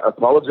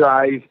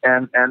apologized,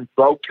 and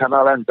both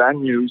Kamala and Bad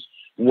News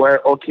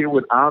were okay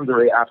with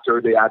Andre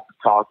after they had to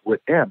talk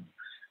with him.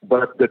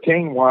 But the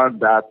thing was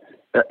that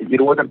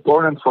it was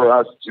important for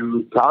us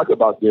to talk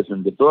about this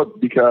in the book,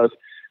 because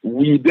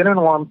we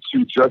didn't want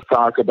to just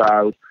talk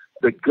about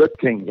the good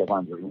things of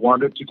Andre. We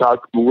wanted to have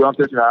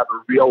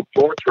a real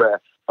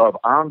portrait of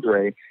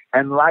Andre.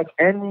 And like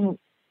any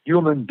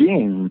human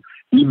being,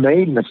 he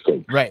made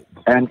mistakes. Right.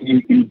 And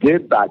he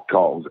did bad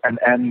calls.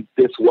 And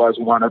this was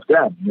one of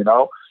them,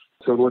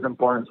 So it was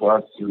important for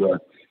us to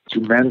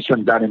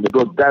mention that in the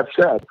book. That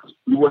said,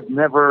 he was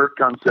never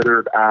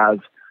considered as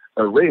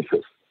a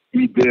racist.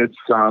 He did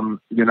some,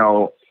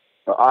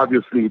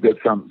 obviously did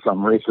some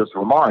racist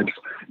remarks,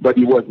 but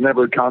he was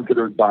never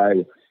considered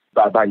by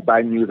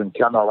News and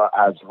Kamala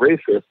as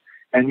racist.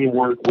 And he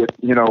worked with,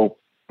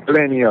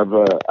 plenty of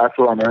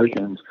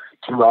Afro-Americans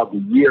throughout the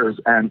years.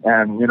 And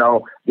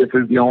this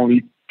is the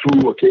only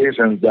two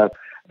occasions that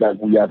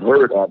we have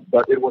heard of,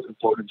 but it was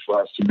important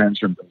for us to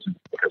mention those in the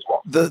book as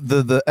well.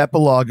 The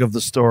epilogue of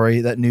the story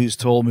that News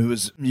told me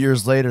was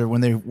years later when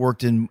they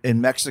worked in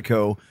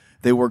Mexico.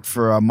 They worked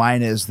for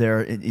Minez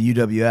there at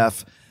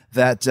UWF.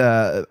 That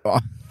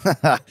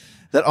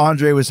that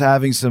Andre was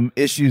having some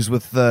issues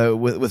with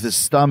his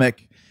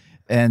stomach,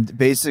 and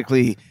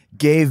basically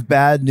gave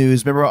Bad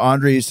News. Remember,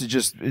 Andre used to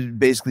just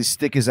basically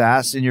stick his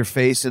ass in your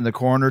face in the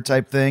corner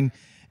type thing,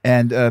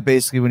 and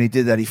basically when he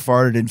did that, he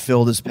farted and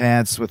filled his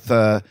pants with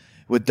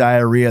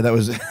diarrhea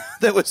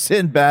that was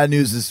in Bad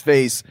News's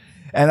face.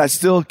 And I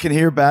still can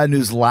hear Bad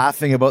News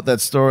laughing about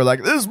that story,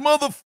 like, this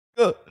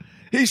motherfucker,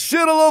 he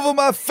shit all over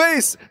my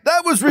face.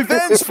 That was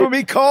revenge for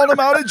me calling him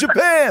out in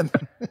Japan.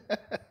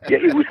 Yeah,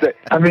 it was that.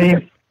 I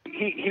mean,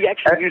 he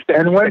actually used that.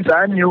 And when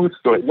Bad News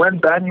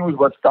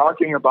was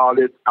talking about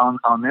it on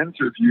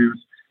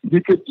interviews,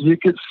 you could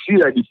see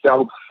that he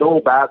felt so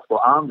bad for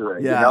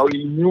Andre. Yeah.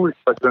 He knew it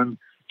wasn't.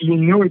 He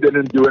knew he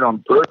didn't do it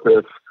on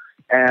purpose.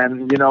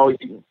 And,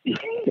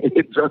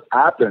 it just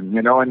happened,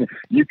 and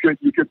you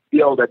could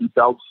feel that he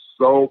felt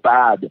so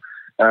bad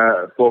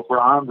for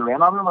Andre.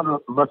 And Andre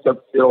must have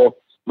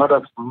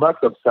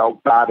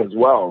felt bad as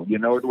well.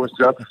 It was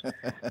just,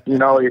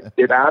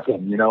 it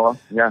happened, yeah.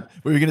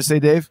 What were you going to say,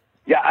 Dave?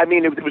 Yeah, I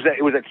mean, it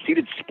was that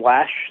seated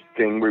splash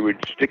thing where he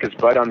would stick his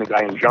butt on the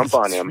guy and jump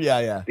on him.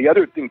 Yeah. The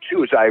other thing,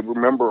 too, is I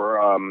remember,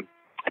 I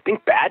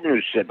think Bad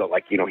News said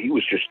that, he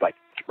was just,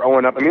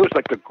 throwing up. I mean, it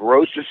was, the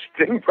grossest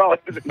thing probably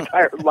his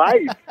entire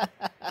life.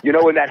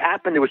 When that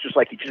happened, it was just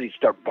he'd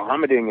start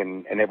vomiting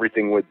and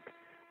everything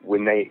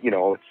when they,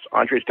 it's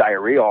Andre's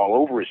diarrhea all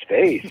over his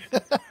face.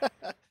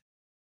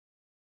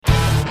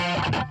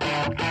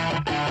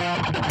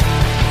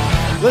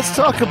 Let's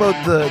talk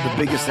about the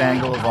biggest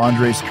angle of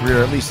Andre's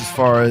career, at least as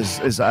far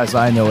as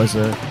I know, as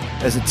a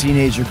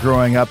teenager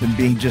growing up and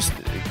being just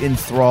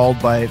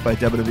enthralled by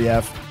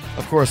WWF.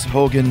 Of course,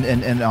 Hogan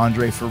and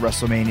Andre for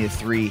WrestleMania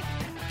 3.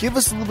 Give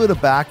us a little bit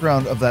of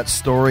background of that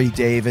story,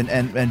 Dave,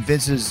 and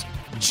Vince's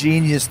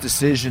genius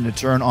decision to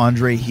turn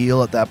Andre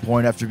heel at that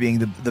point after being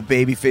the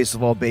babyface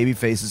of all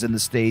babyfaces in the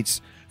States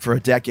for a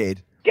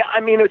decade. Yeah, I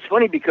mean, it's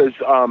funny because,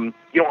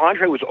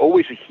 Andre was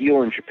always a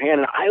heel in Japan,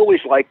 and I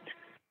always liked,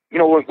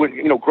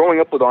 growing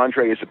up with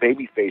Andre as a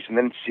babyface and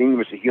then seeing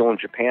him as a heel in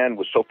Japan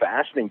was so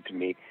fascinating to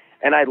me.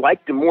 And I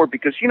liked him more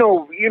because,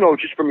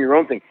 just from your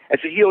own thing,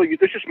 as a heel,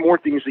 there's just more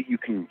things that you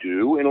can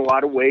do in a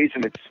lot of ways,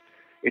 and it's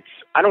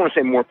I don't want to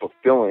say more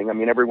fulfilling. I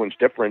mean, everyone's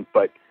different,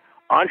 but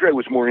Andre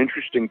was more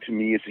interesting to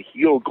me as a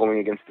heel going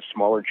against the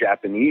smaller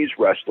Japanese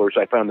wrestlers.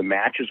 I found the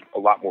matches a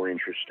lot more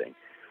interesting.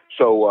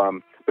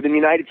 So, but in the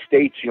United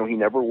States, he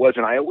never was.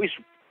 And I always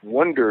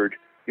wondered,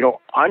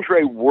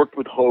 Andre worked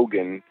with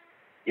Hogan,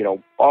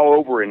 all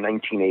over in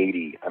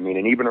 1980. I mean,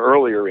 and even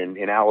earlier in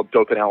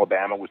Dothan,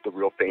 Alabama was the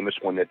real famous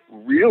one that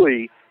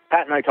really,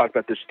 Pat and I talked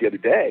about this the other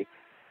day.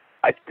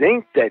 I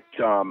think that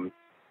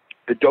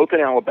the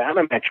Dothan,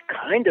 Alabama match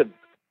kind of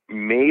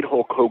made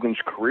Hulk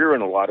Hogan's career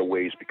in a lot of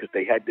ways because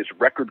they had this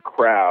record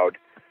crowd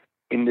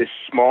in this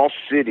small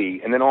city.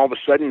 And then all of a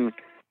sudden,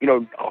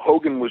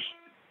 Hogan was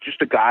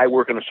just a guy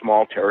working a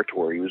small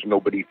territory. He was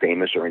nobody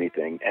famous or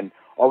anything. And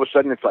all of a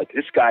sudden it's like,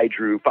 this guy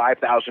drew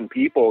 5,000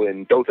 people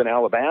in Dothan,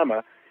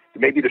 Alabama.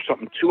 Maybe there's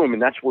something to him.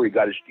 And that's where he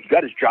got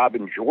his job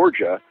in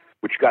Georgia,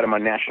 which got him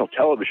on national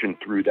television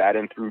through that.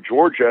 And through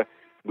Georgia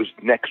was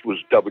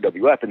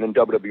WWF. And then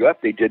WWF,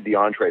 they did the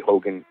Andre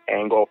Hogan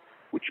angle,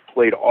 which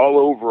played all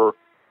over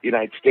the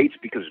United States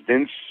because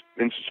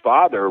Vince's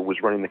father was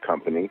running the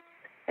company.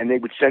 And they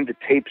would send the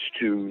tapes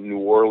to New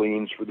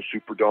Orleans for the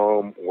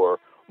Superdome or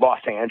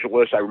Los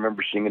Angeles. I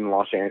remember seeing it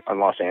on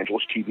Los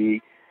Angeles TV,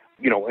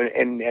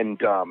 and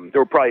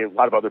there were probably a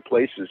lot of other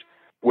places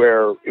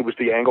where it was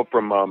the angle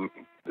from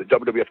the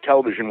WWF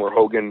television where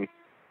Hogan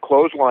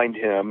clotheslined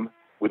him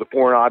with a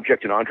foreign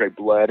object and Andre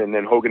bled, and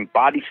then Hogan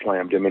body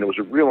slammed him, and it was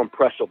a real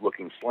impressive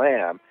looking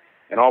slam.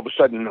 And all of a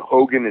sudden,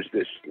 Hogan is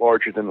this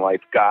larger than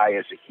life guy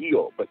as a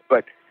heel,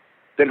 but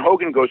then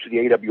Hogan goes to the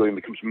AWA and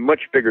becomes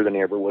much bigger than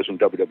he ever was in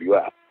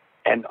WWF.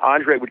 And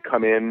Andre would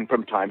come in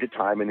from time to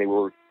time, and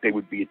they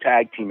would be a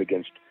tag team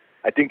against.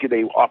 I think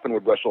they often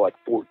would wrestle like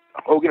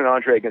Hogan and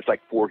Andre against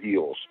like 4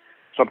 heels,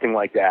 something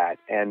like that.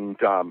 And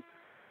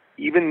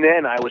even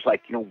then, I was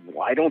like,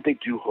 why don't they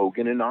do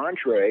Hogan and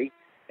Andre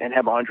and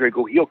have Andre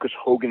go heel? Because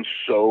Hogan's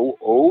so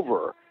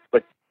over.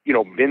 But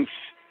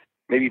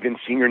maybe Vince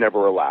Sr.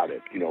 never allowed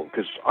it,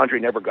 because Andre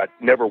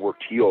never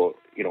worked heel,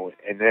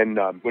 And then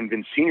when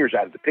Vince Sr.'s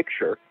out of the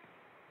picture,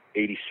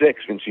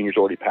 86, Vince Sr.'s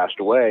already passed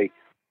away.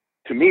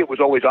 To me, it was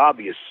always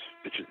obvious.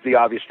 It's the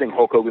obvious thing.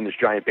 Hulk Hogan, this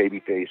giant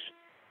baby face.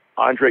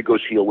 Andre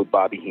goes heel with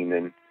Bobby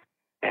Heenan.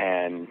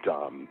 And,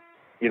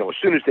 as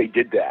soon as they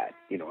did that,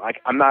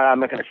 I'm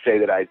not going to say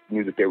that I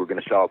knew that they were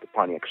going to sell at the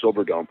Pontiac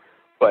Silverdome,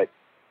 but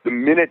the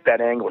minute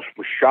that angle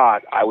was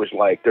shot, I was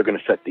like, they're going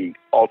to set the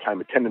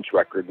all-time attendance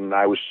record. And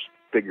I was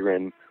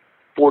figuring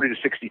 40 to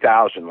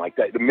 60,000 like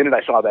that. The minute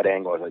I saw that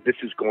angle, I was like,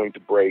 this is going to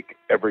break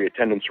every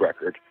attendance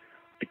record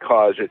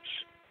because it's,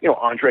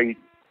 Andre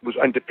was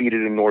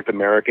undefeated in North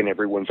America in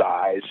everyone's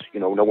eyes.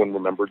 No one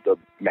remembered the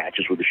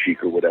matches with the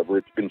Sheik or whatever.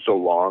 It's been so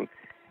long.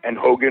 And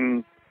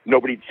Hogan,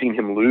 nobody'd seen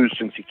him lose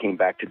since he came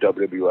back to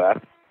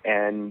WWF.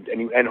 And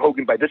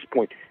Hogan, by this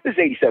point, this is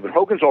 87.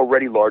 Hogan's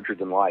already larger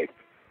than life.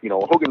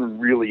 Hogan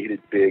really hit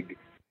it big,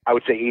 I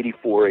would say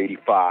 84,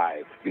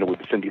 85, with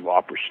the Cyndi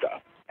Lauper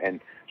stuff.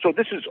 And so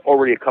this is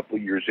already a couple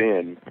of years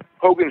in.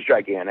 Hogan's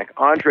gigantic.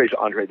 Andre's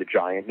Andre the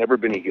Giant, never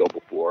been a heel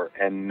before.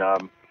 And,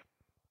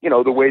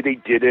 the way they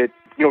did it,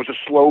 it was a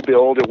slow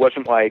build. It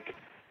wasn't like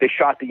they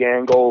shot the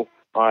angle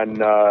on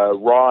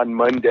Raw on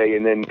Monday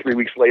and then 3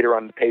 weeks later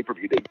on the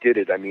pay-per-view they did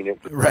it. I mean, it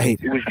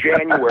was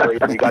January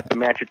and we got the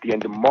match at the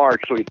end of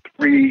March. So we had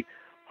 3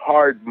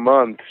 hard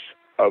months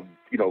of,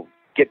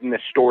 getting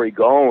this story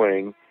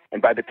going.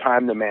 And by the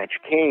time the match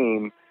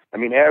came, I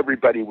mean,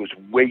 everybody was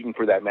waiting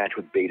for that match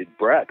with bated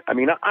breath. I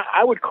mean,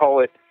 I would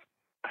call it,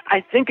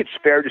 I think it's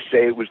fair to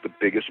say it was the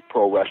biggest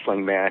pro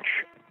wrestling match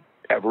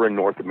ever in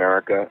North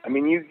America. I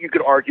mean, you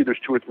could argue there's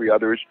 2 or 3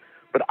 others,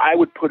 but I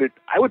would put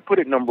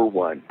it number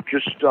 1.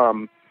 Just,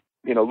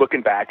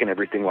 looking back and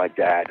everything like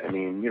that. I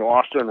mean,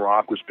 Austin and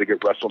Rock was big at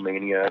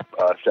WrestleMania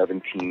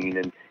 17,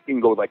 and you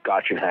can go with like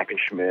Gotch and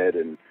Hackenschmidt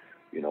and,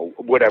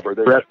 whatever.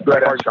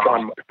 Bret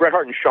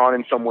Hart and Shawn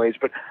in some ways,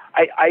 but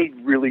I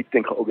really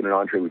think Hogan and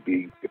Andre would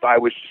be, if I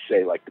was to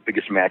say like the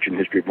biggest match in the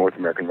history of North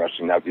American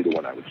wrestling, that would be the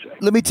one I would say.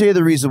 Let me tell you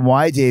the reason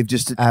why, Dave,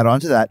 just to add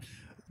on to that.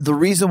 The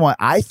reason why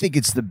I think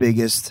it's the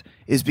biggest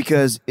is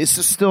because it's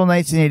still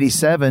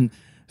 1987.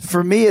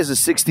 For me as a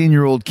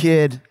 16-year-old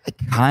kid, I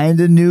kind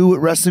of knew what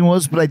wrestling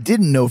was, but I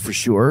didn't know for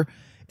sure.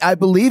 I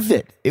believed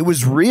it. It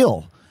was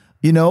real.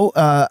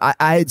 I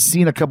had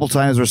seen a couple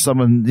times where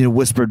someone,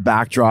 whispered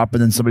backdrop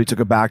and then somebody took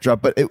a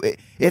backdrop, but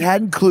it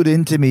hadn't clued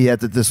into me yet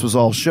that this was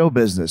all show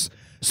business.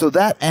 So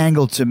that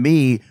angle to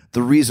me,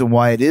 the reason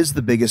why it is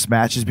the biggest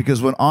match is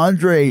because when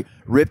Andre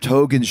ripped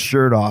Hogan's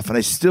shirt off, and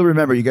I still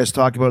remember you guys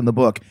talk about it in the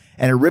book,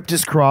 and it ripped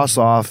his cross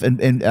off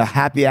and a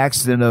happy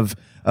accident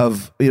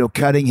of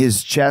cutting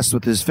his chest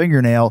with his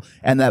fingernail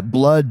and that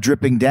blood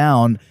dripping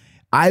down,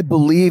 I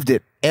believed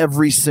it.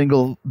 Every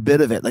single bit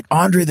of it. Like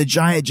Andre the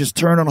Giant just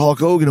turned on Hulk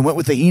Hogan and went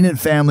with the Heenan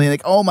family and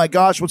like, oh my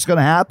gosh, what's going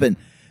to happen?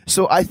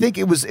 So I think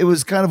it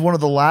was kind of one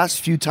of the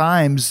last few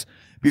times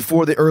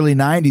before the early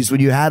 90s when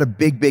you had a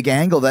big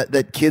angle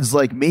that kids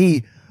like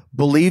me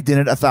believed in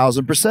it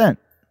 1,000%.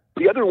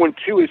 The other one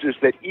too is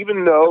that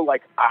even though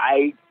like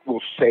I will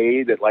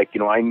say that like,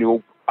 I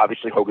knew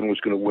obviously Hogan was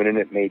going to win and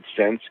it made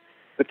sense.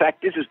 The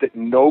fact is that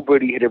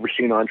nobody had ever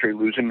seen Andre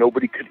lose and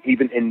nobody could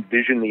even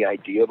envision the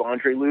idea of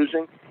Andre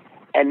losing.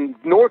 And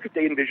nor could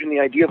they envision the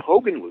idea of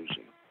Hogan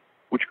losing,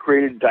 which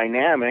created a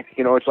dynamic.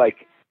 It's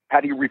like,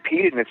 how do you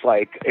repeat it? And it's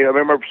like, I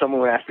remember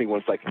someone asked me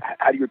once, like,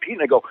 how do you repeat it?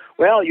 And I go,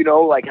 well,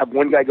 like have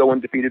one guy go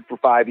undefeated for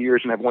 5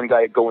 years and have one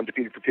guy go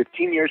undefeated for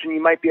 15 years, and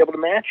you might be able to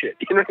match it.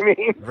 You know what I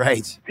mean?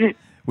 Right.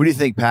 What do you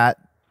think, Pat?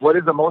 What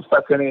is the most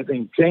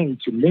fascinating thing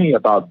to me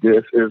about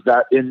this is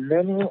that in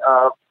many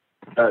of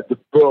the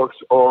books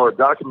or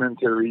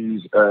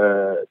documentaries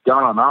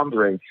done on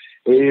Andre,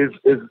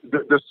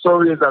 the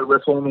story is that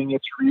WrestleMania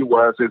 3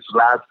 was his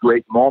last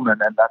great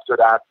moment, and after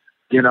that,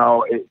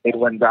 it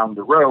went down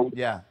the road.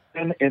 Yeah.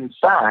 And in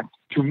fact,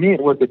 to me,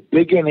 it was the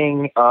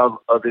beginning of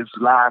his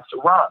last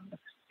run,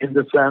 in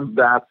the sense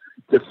that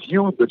the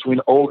feud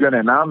between Hogan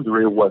and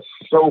Andre was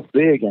so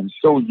big and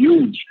so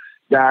huge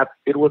that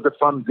it was the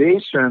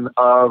foundation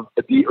of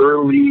the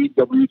early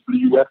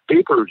WWF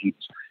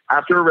pay-per-views.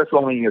 After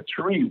WrestleMania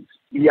 3,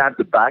 he had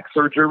the back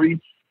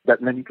surgery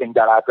that many think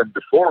that happened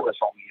before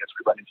WrestleMania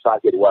 3, but in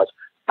fact it was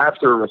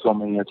after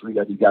WrestleMania 3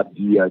 that he got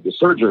the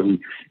surgery.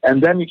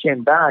 And then he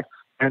came back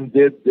and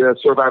did the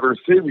Survivor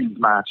Series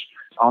match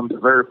on the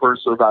very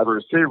first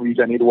Survivor Series,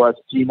 and it was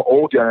Team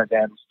Hogan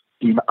against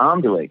Team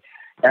Andre.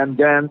 And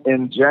then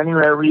in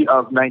January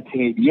of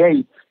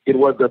 1988, it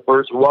was the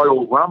first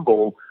Royal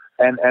Rumble,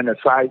 and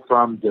aside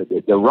from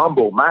the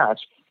Rumble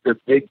match, the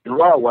big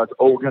draw was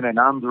Hogan and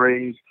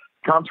Andre's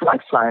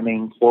contract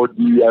signing for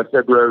the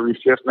February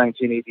 5th,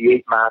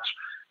 1988 match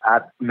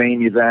at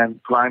Main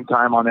Event, prime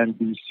time on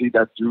NBC,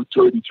 that drew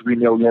 33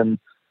 million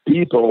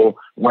people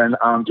when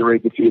Andre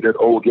defeated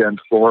Hogan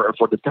for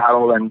the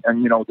title, and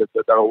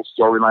that whole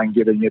storyline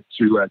giving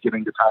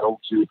the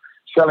title to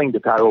selling the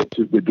title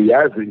to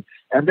DiBiase.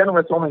 And then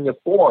WrestleMania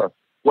 4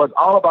 was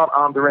all about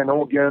Andre and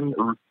Hogan's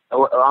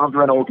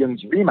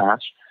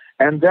rematch.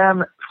 And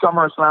then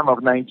SummerSlam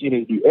of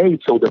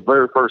 1988, so the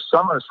very first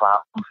SummerSlam,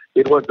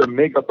 it was the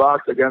Mega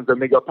Bucks against the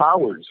Mega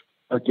Powers,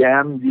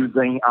 again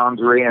using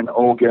Andre and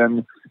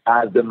Hogan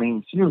as the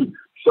main feud.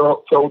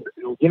 So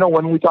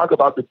when we talk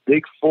about the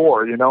Big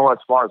Four, as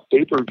far as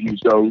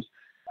pay-per-views goes,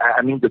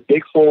 I mean, the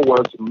Big Four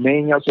was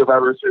Mania,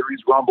 Survivor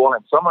Series, Rumble,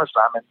 and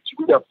SummerSlam, and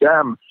two of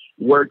them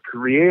were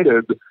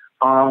created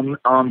on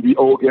the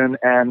Hogan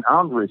and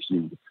Andre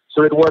feud.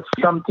 So it was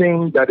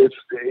something that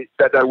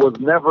was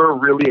never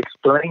really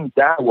explained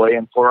that way,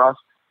 and for us,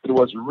 it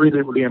was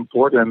really, really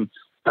important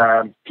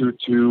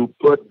to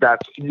put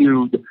that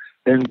feud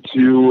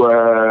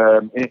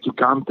into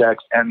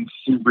context and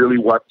see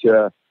really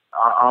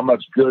how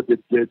much good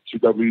it did to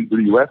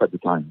WWF at the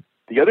time.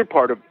 The other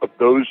part of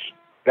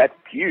that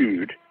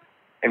feud,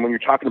 and when you're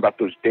talking about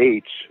those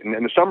dates, and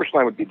the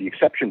SummerSlam would be the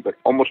exception, but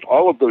almost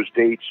all of those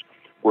dates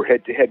were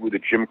head-to-head with the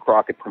Jim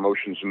Crockett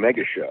Promotions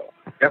Mega Show.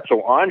 Yep.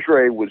 So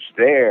Andre was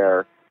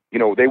there.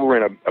 They were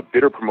in a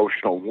bitter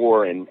promotional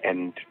war, and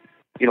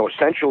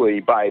essentially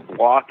by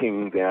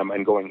blocking them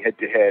and going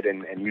head-to-head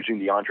and using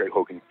the Andre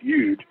Hogan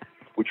feud,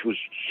 which was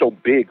so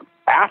big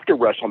after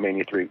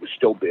WrestleMania 3, it was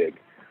still big,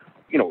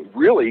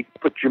 really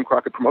put Jim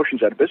Crockett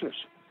Promotions out of business,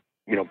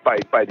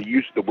 by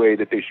the way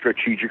that they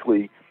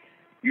strategically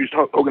used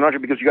Hogan Andre,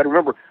 because you got to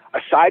remember,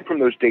 aside from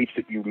those dates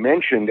that you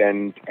mentioned,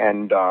 and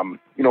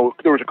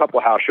there was a couple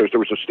of house shows. There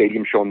was a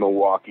stadium show in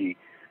Milwaukee.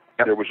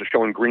 There was a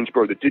show in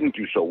Greensboro that didn't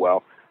do so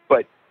well.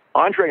 But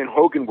Andre and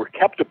Hogan were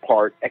kept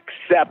apart,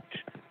 except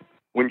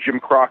when Jim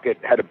Crockett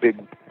had a big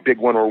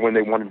one, or when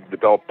they wanted to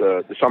develop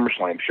the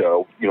SummerSlam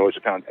show,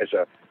 as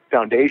a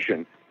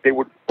foundation. They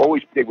were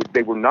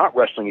not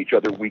wrestling each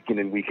other week in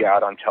and week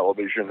out on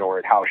television or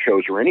at house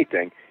shows or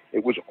anything.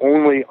 It was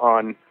only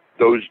on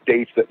those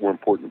dates that were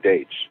important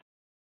dates.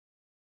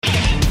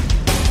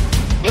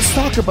 Let's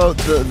talk about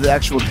the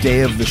actual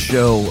day of the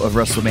show of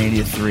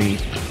WrestleMania 3.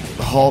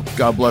 Hulk,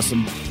 God bless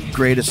him,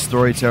 greatest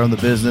storyteller in the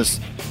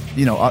business,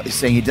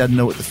 saying he doesn't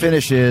know what the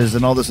finish is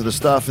and all this other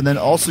stuff. And then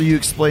also you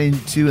explain,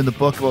 too, in the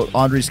book about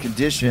Andre's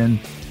condition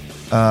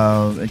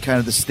and kind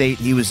of the state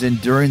he was in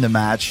during the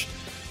match.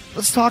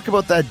 Let's talk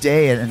about that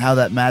day and how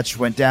that match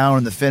went down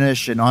and the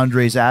finish and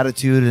Andre's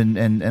attitude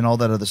and all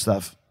that other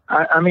stuff.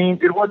 I mean,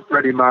 it was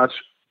pretty much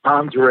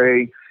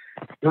Andre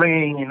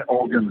playing in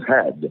Hogan's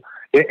head.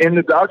 In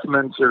the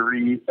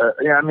documentary,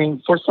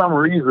 for some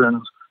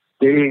reasons,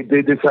 they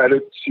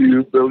decided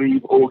to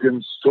believe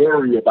Hogan's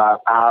story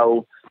about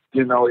how,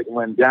 it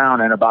went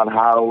down, and about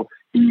how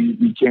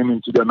he came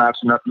into the match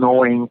not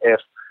knowing if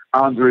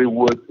Andre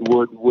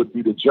would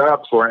be the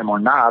job for him or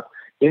not.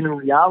 In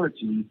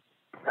reality,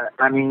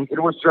 it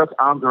was just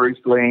Andre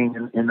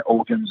playing in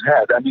Hogan's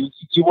head.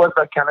 He was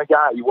that kind of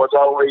guy. He was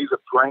always a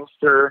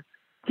prankster.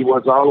 He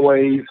was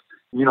always,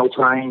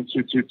 trying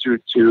to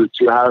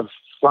have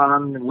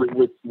fun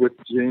with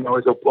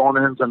his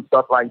opponents and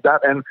stuff like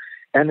that.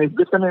 And his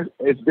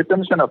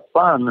definition of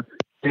fun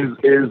is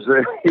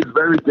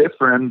very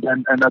different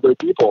than other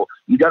people.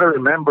 You got to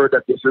remember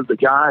that this is the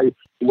guy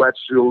who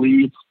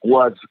actually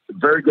was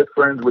very good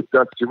friends with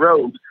Dusty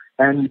Rhodes,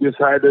 and he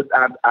decided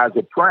as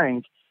a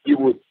prank he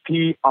would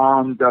pee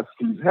on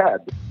Dusty's head,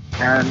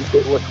 and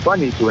it was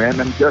funny to him,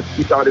 and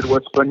Dusty thought it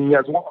was funny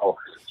as well.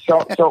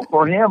 So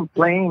for him,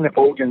 playing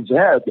Hogan's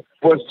head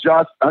was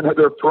just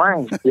another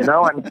prank, and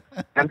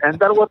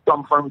that was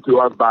confirmed to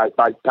us by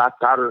Pat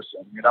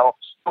Patterson,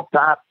 So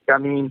Pat,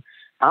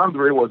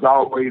 Andre was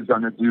always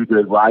going to do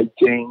the right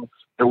thing.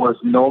 There was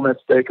no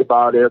mistake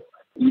about it.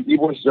 He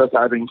was just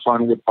having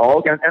fun with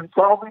Hulk, and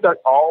probably that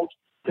Hulk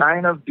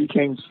kind of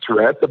became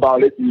stressed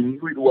about it. He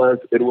knew it was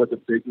a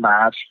big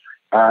match,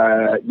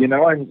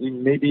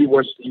 and maybe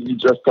he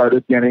just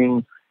started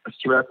getting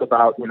stress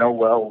about,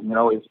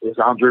 is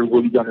Andre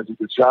really going to do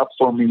the job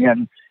for me?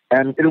 And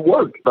it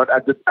worked. But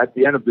at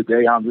the end of the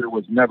day, Andre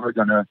was never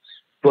going to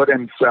put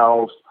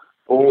himself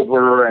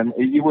over, and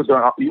he was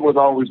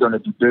always going to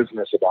do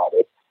business about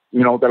it.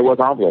 That was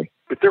Andre.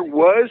 But there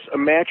was a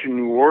match in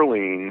New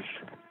Orleans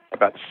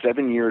about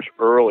 7 years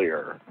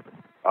earlier.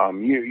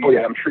 I'm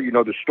sure you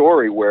know the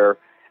story where,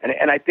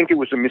 and I think it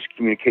was a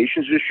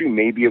miscommunications issue.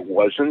 Maybe it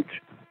wasn't.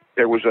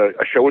 There was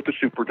a show at the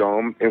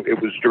Superdome.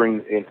 It was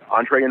during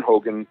Andre and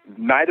Hogan,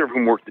 neither of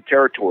whom worked the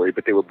territory,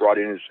 but they were brought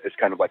in as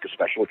kind of like a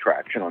special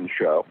attraction on the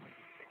show.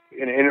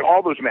 And in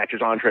all those matches,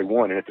 Andre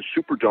won. And at the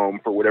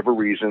Superdome, for whatever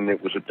reason,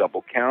 it was a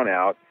double count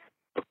out.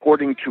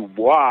 According to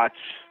Watts,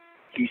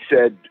 he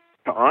said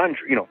to Andre,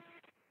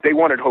 they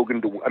wanted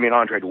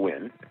Andre to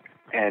win.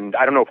 And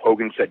I don't know if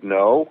Hogan said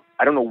no.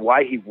 I don't know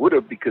why he would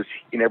have, because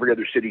in every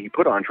other city he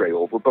put Andre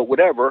over, but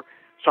whatever.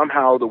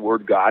 Somehow the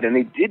word got, and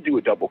they did do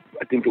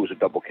I think it was a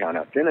double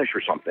count-out finish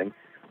or something.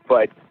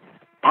 But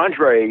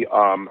Andre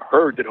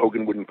heard that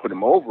Hogan wouldn't put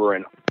him over,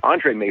 and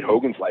Andre made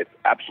Hogan's life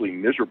absolutely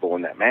miserable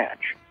in that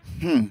match.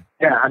 Yeah,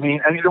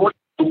 it was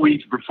 2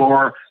 weeks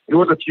before. It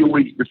was a few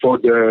weeks before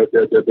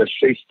the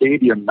Shea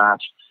Stadium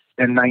match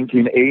in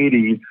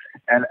 1980,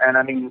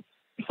 and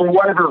for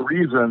whatever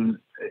reason,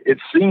 it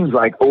seems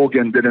like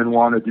Hogan didn't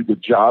want to do the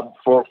job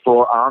for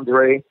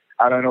Andre.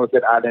 I don't know if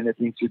it had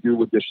anything to do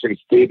with the Shea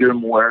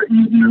Stadium where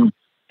he knew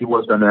he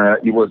was gonna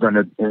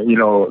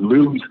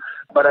lose.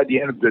 But at the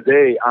end of the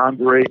day,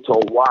 Andre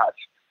told Watts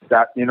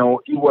that he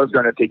was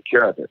gonna take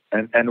care of it.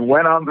 And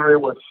when Andre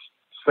was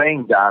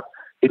saying that,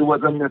 it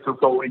wasn't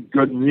necessarily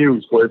good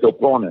news for his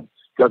opponent,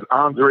 because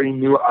Andre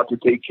knew how to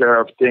take care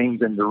of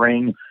things in the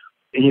ring,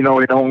 in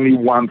only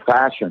one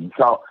fashion.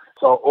 So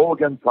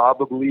Hogan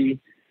probably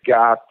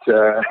got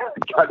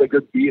a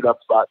good beat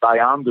up by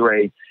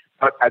Andre.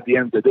 But at the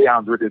end of the day,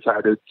 Andre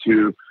decided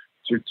to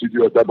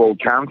do a double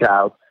count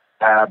out.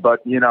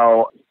 But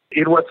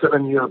it was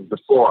 7 years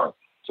before.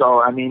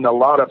 So, a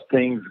lot of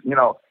things,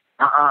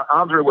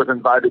 Andre was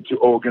invited to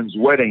Hogan's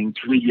wedding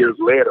 3 years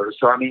later.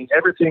 So,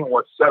 everything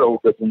was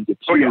settled between the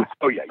two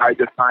by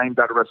the time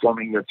that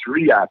WrestleMania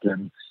 3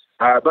 happened.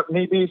 But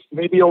maybe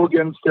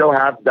Hogan still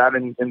has that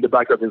in the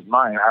back of his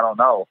mind. I don't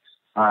know.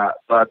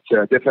 But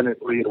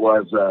definitely it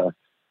was,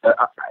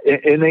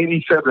 in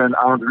 87,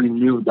 Andre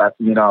knew that,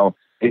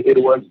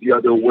 it was the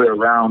other way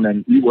around,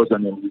 and he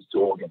wasn't going to lose to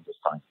Hogan this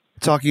time.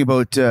 Talking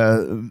about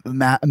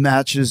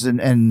matches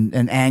and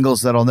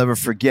angles that I'll never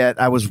forget.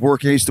 I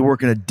used to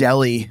work in a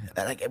deli,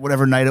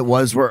 whatever night it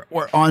was, where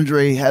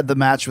Andre had the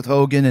match with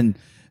Hogan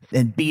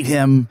and beat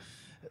him,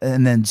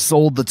 and then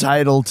sold the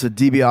title to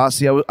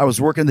DiBiase. I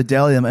was working the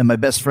deli, and my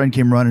best friend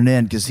came running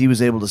in because he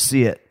was able to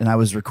see it, and I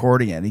was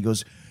recording it. And he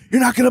goes, "You're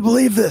not going to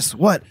believe this.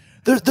 What?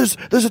 There's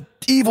an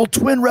evil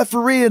twin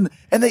referee, and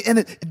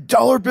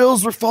dollar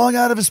bills were falling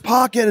out of his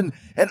pocket, and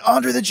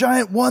Andre the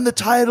Giant won the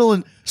title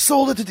and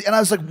sold it to." And I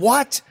was like,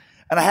 "What?"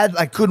 And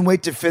I couldn't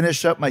wait to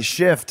finish up my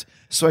shift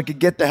so I could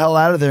get the hell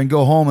out of there and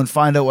go home and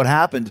find out what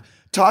happened.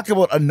 Talk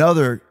about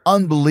another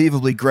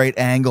unbelievably great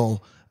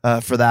angle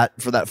for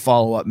that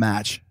follow up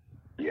match.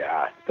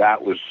 Yeah,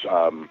 that was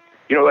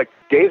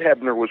Dave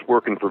Hebner was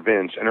working for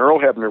Vince, and Earl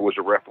Hebner was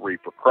a referee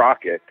for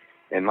Crockett,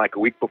 and like a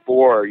week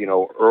before,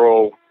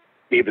 Earl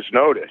gave us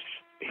notice,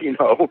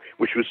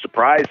 which was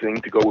surprising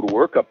to go to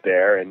work up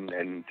there,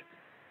 and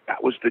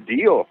that was the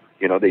deal.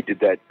 They did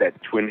that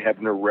twin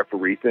Hebner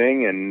referee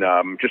thing,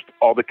 and just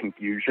all the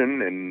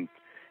confusion, and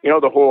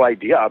the whole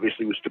idea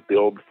obviously was to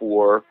build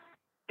for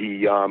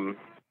the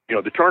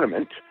the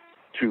tournament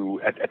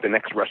at the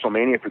next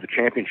WrestleMania for the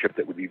championship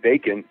that would be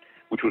vacant,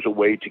 which was a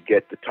way to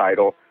get the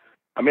title.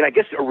 I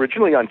guess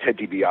originally on Ted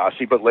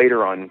DiBiase, but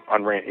later on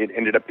it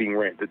ended up being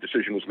the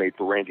decision was made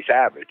for Randy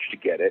Savage to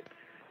get it,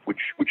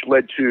 which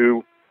led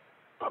to,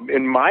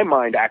 in my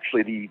mind,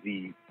 actually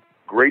the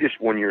greatest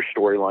one-year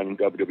storyline in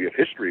WWF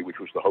history, which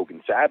was the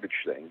Hogan Savage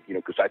thing.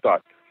 Because I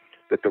thought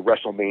that the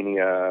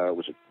WrestleMania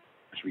was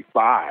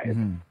 5,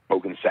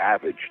 Hogan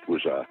Savage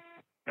was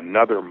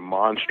another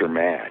monster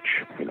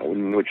match.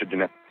 In which it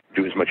didn't have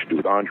to do as much to do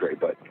with Andre,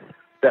 but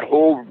that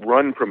whole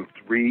run from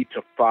 3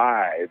 to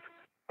 5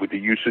 with the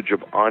usage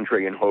of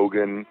Andre and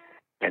Hogan,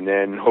 and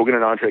then Hogan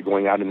and Andre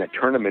going out in that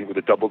tournament with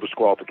a double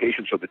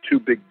disqualification. So the two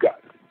big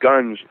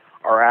guns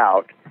are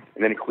out,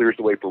 and then it clears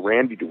the way for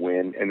Randy to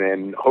win. And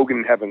then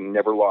Hogan having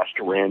never lost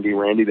to Randy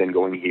then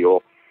going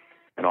heel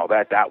and all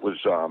that. That was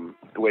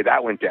the way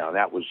that went down.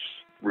 That was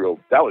real.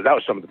 That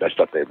was some of the best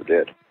stuff they ever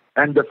did.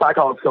 And the fact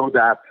also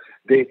that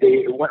they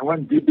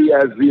when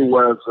DiBiase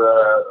was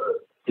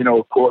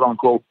quote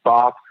unquote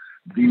bought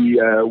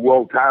the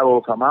world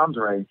title from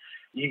Andre,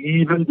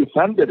 he even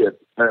defended it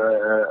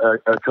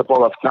a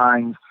couple of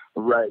times.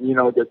 Right,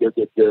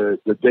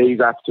 the days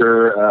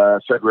after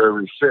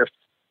February 5th,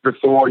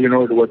 before it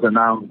was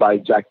announced by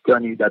Jack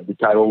Tunney that the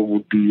title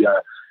would be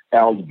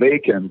held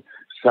vacant.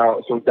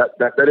 So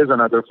that is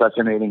another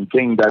fascinating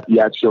thing, that he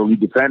actually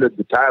defended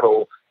the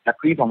title at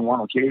least on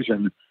one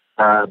occasion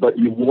but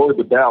he wore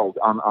the belt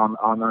on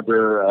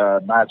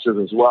other matches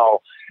as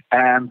well.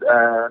 And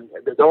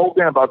the whole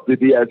thing about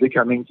DiBiase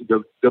coming to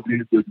the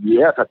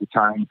WWF at the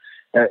time,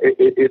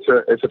 it's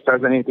a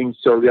fascinating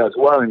story as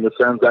well, in the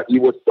sense that he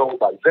was told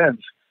by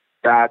Vince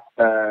that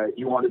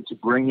he wanted to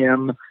bring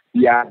him.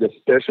 He had a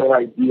special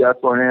idea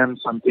for him,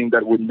 something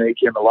that would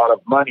make him a lot of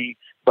money,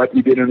 but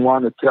he didn't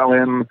want to tell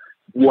him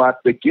what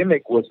the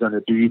gimmick was going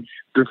to be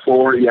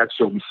before he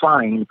actually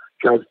signed,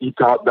 because he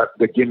thought that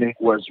the gimmick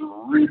was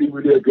really,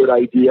 really a good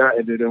idea,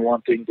 and he didn't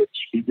want to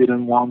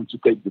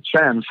take the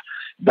chance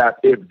that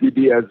if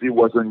DiBiase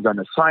wasn't going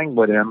to sign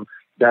with him,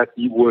 that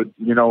he would,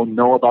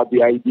 know about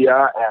the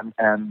idea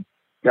and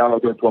tell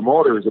other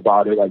promoters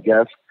about it, I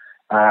guess.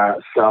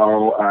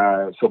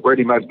 So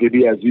pretty much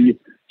DiBiase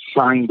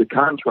signed the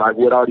contract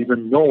without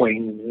even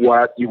knowing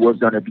what he was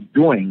going to be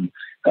doing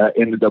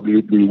in the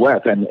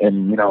WWF, and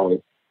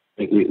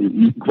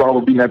he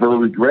probably never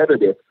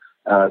regretted it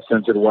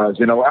since it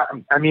was.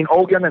 I mean,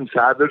 Hogan and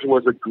Savage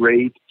was a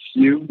great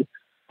feud,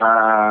 but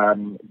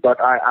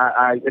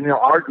I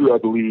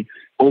arguably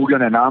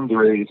Hogan and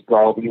Andre is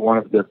probably one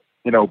of the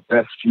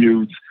best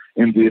feuds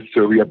in the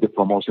history of the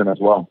promotion as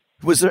well.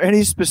 Was there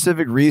any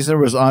specific reason, or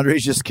was Andre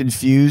just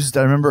confused?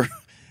 I remember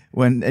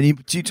when, and you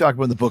talk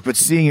about in the book, but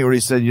seeing it where he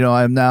said,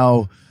 I'm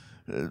now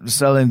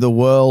selling the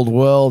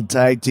World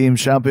Tag Team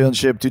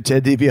Championship to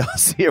Ted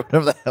DiBiase or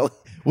whatever the hell.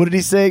 What did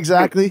he say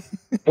exactly?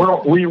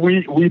 Well, we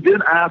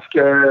did ask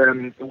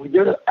Gene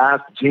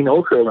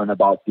Okerlund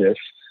about this,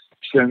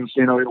 since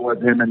it was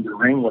him in the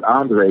ring with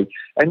Andre,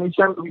 and he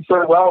said,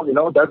 well,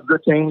 that's the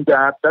thing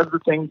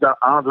that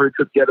Andre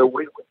could get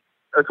away with.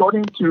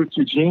 According to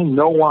Gene,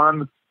 no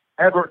one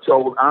ever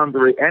told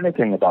Andre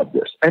anything about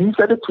this, and he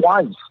said it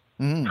twice.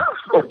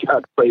 For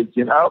God's sake,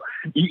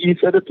 he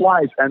said it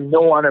twice, and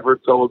no one ever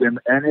told him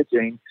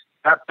anything.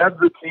 That's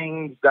the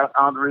thing that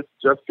Andre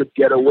just could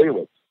get away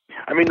with.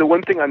 I mean, the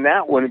one thing on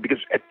that one, because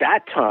at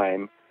that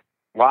time,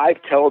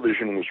 live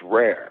television was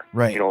rare.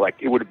 Right.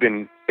 Like it would have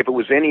been, if it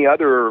was any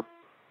other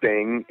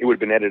thing, it would have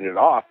been edited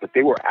off, but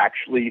they were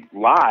actually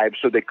live,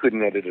 so they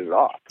couldn't edit it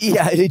off.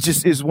 Yeah, it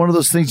just is one of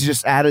those things you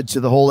just added to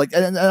the whole,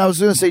 and I was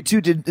going to say too,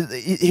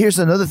 here's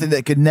another thing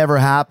that could never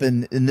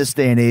happen in this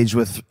day and age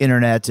with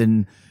internet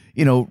and,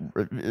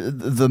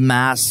 the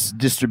mass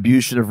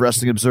distribution of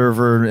Wrestling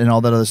Observer and all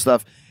that other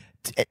stuff.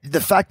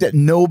 The fact that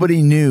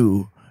nobody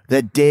knew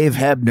that Dave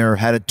Hebner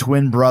had a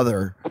twin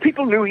brother. Well,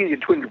 people knew he had a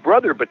twin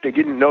brother, but they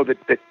didn't know that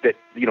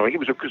he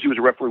was, because he was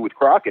a referee with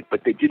Crockett,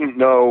 but they didn't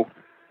know.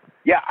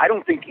 Yeah, I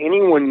don't think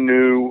anyone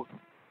knew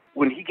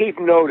when he gave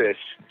notice,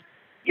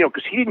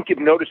 because he didn't give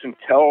notice and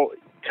tell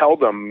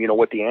them,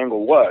 what the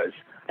angle was.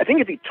 I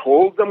think if he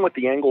told them what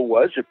the angle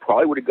was, it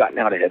probably would have gotten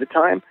out ahead of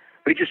time,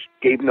 but he just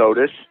gave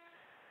notice,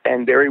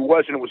 and there he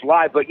was, and it was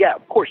live. But yeah,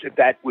 of course, if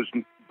that was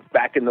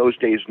back in those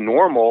days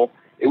normal,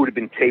 it would have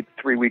been taped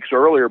 3 weeks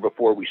earlier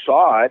before we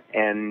saw it.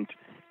 And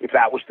if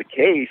that was the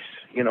case,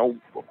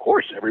 of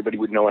course, everybody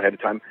would know ahead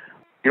of time,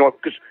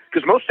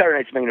 because most Saturday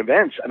night's main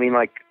events, I mean,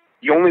 like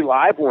the only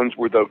live ones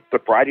were the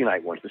Friday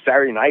night ones. The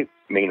Saturday night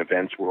main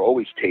events were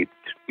always taped,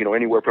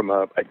 anywhere from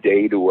a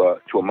day to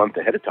a month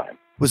ahead of time.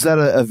 Was that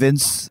a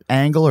Vince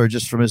angle or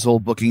just from his whole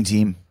booking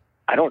team?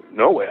 I don't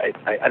know. I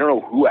don't know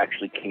who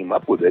actually came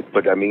up with it,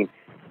 but I mean,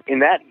 in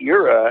that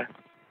era,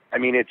 I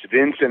mean, it's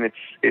Vince and it's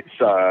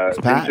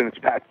Vince and it's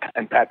Pat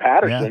and Pat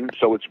Patterson. Yeah.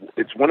 So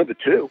it's one of the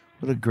two.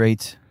 What a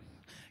great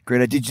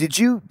idea. Did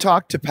you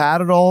talk to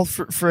Pat at all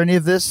for any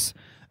of this?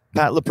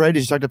 Pat LaPrade,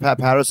 did you talk to Pat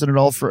Patterson at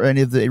all for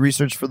any of the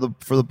research for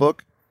the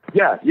book?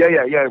 Yeah.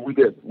 We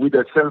did.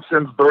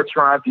 Since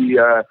Bertrand,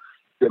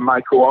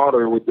 my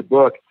co-author with the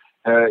book,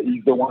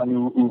 he's the one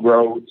who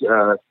wrote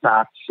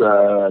Pat's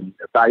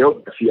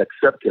biography,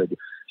 Accepted.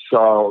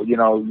 So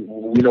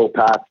we know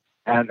Pat.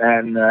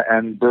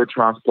 And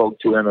Bertrand spoke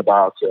to him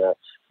about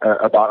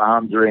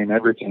Andre and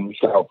everything.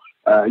 So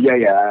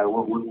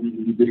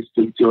we did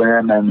speak to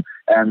him, and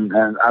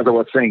as I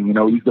was saying,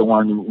 he's the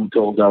one who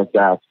told us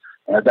that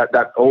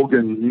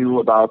Hogan knew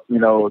about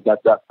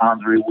that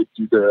Andre would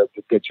do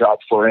the job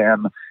for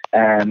him,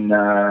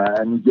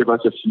 and give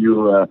us a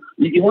few.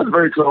 He was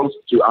very close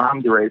to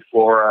Andre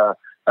for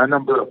a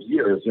number of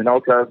years,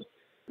 because.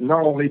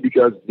 Not only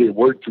because they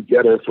worked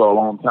together for a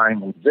long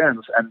time with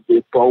Vince, and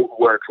they both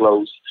were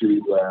close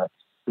to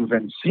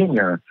Vince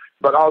Sr.,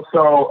 but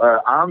also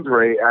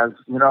Andre, as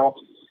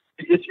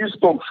if you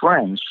spoke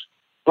French,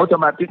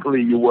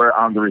 automatically you were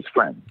Andre's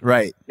friend.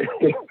 Right.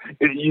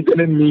 You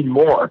didn't need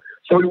more.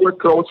 So you were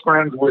close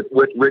friends with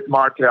Rick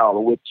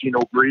Martel, with Gino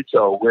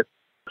Brito, with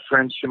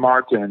French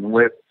Martin,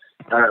 with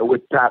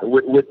Pat,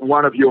 with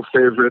one of your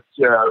favorite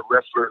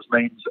wrestlers'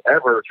 names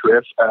ever,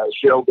 Trish,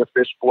 Gilles the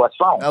Fish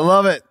Poisson. I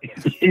love it.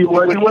 He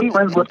was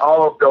friends with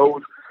all of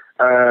those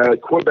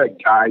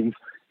Quebec guys,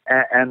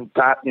 and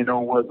Pat,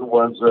 was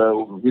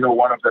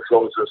one of the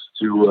closest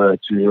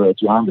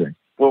to Andre.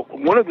 Well,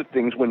 one of the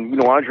things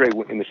when Andre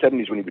in the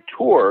 70s when he would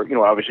tour,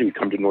 obviously he'd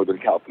come to Northern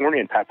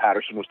California, and Pat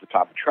Patterson was the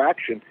top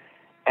attraction,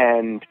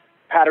 and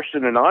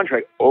Patterson and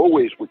Andre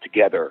always were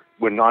together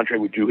when Andre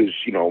would do his,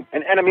 and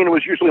I mean, it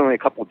was usually only a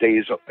couple of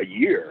days a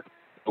year.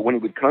 But when he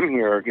would come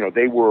here,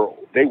 they were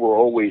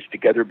always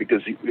together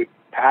because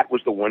Pat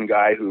was the one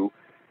guy who,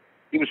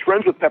 he was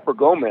friends with Pepper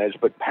Gomez,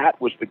 but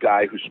Pat was the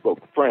guy who spoke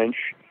French.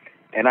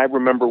 And I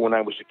remember when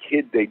I was a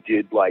kid, they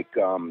did it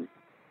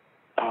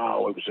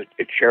was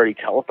a charity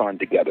telethon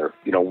together,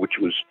 which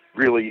was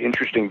really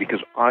interesting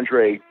because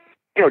Andre,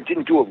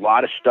 didn't do a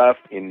lot of stuff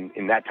in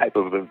that type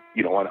of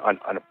he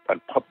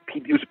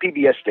was a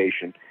PBS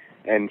station,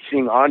 and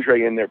seeing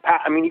Andre in there,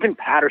 even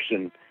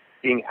Patterson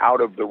being out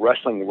of the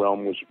wrestling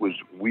realm was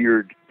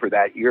weird for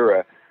that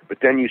era. But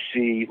then you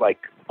see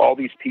all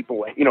these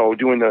people,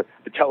 doing the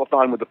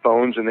telethon with the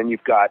phones, and then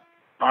you've got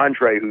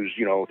Andre, who's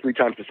 3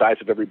 times the size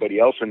of everybody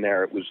else in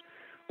there. It was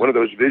one of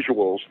those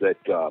visuals that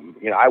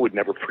I would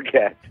never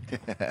forget.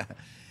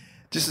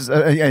 Just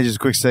a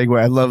quick segue.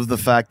 I love the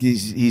fact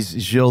he's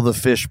Gilles the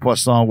Fish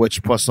Poisson,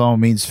 which poisson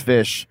means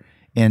fish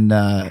in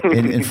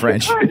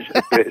French.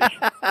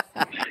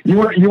 You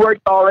were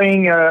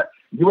calling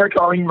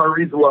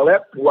Maurice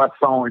Ouellet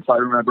Poisson, if I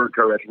remember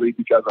correctly,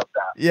 because of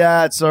that.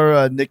 Yeah, it's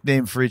our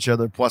nickname for each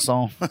other,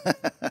 Poisson.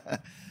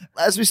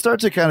 As we start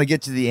to kind of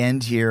get to the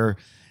end here,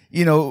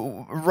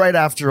 right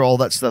after all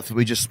that stuff that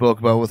we just spoke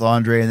about with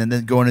Andre, and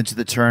then going into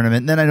the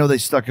tournament, and then I know they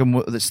put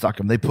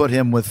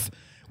him with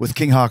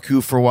King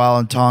Haku for a while,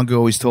 and Tonga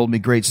always told me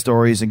great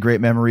stories and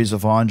great memories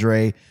of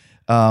Andre.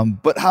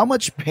 But how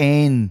much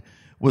pain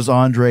was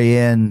Andre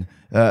in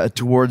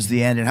towards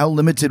the end, and how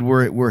limited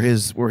were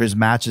his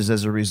matches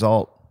as a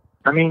result?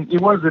 I mean, he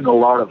was in a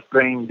lot of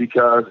pain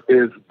because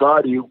his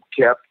body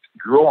kept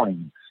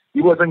growing.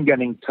 He wasn't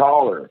getting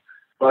taller,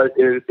 but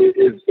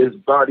his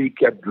body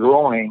kept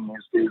growing.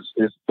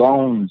 His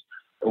bones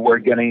were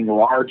getting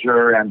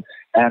larger, and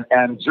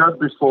just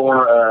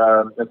before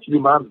a few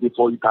months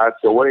before he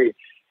passed away,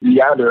 he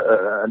had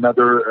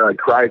another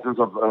crisis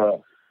of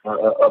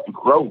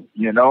growth,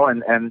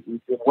 and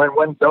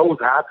when those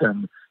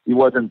happened, he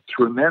was in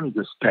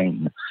tremendous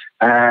pain.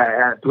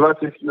 And plus,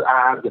 if you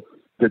add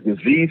the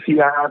disease he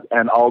had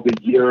and all the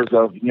years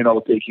of,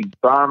 taking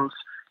bumps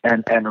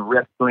and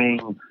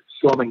wrestling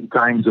so many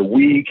times a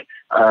week,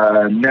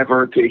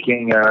 never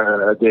taking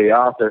a day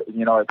off,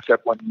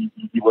 except when he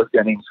was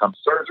getting some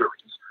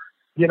surgeries.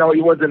 He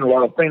was in a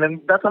lot of pain.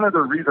 And that's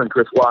another reason,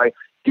 Chris, why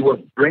he was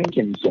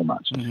drinking so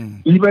much.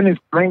 Mm-hmm. Even his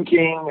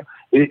drinking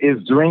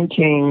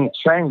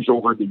changed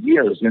over the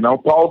years.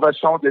 Paul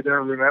Vachon didn't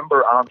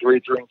remember Andre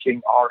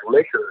drinking hard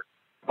liquor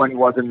when he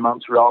was in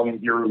Montreal in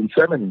the early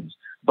 70s.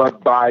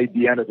 But by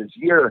the end of his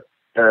year,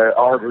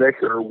 hard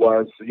liquor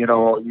was, he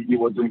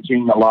was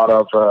drinking a lot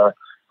of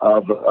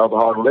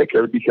hard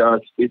liquor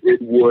because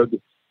it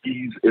would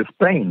ease his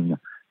pain.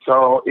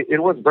 So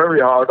it was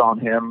very hard on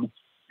him.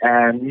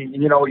 And,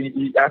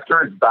 he,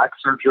 after his back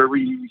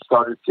surgery, he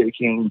started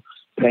taking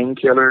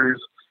painkillers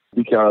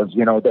because,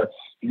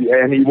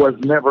 and he was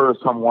never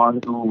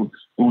someone who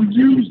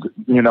used,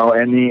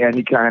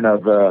 any kind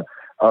of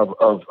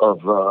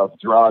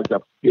drugs,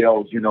 of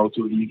pills,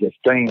 to ease his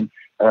pain.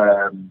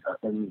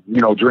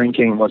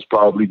 Drinking was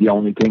probably the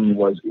only thing he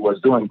was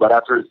doing. But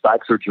after his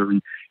back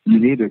surgery, he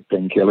needed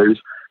painkillers.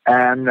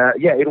 And,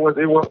 it was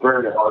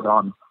very hard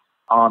on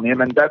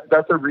him. And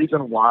that's the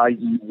reason why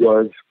he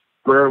was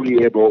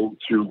barely able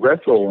to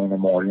wrestle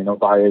anymore,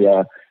 by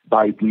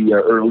the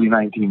early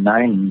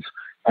 1990s,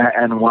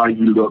 and why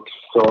he looked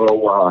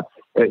so,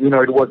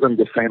 it wasn't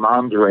the same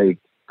Andre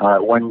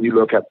when you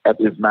look at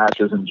his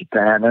matches in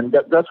Japan, and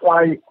that's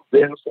why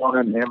Vince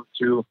wanted him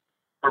to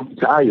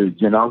retire,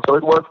 so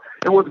it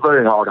was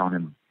very hard on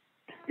him.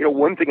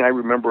 One thing I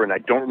remember, and I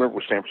don't remember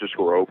when San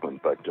Francisco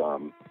opened, but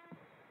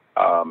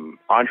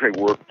Andre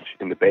worked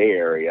in the Bay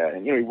Area,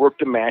 and, he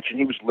worked a match, and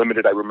he was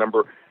limited. I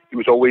remember he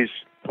was always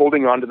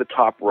holding onto the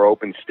top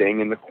rope and staying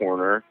in the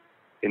corner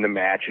in the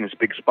match in his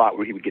big spot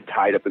where he would get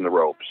tied up in the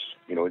ropes.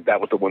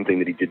 That was the one thing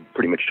that he did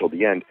pretty much till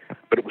the end.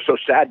 But it was so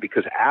sad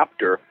because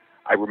after,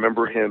 I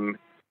remember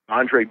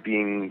Andre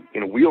being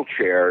in a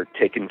wheelchair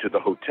taken to the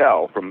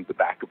hotel from the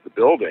back of the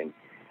building,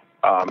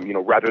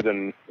 rather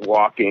than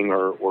walking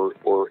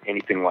or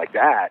anything like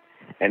that.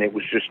 And it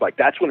was just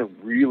that's when it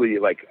really,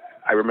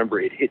 I remember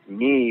it hit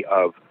me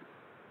of,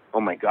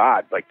 oh my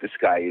God, this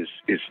guy is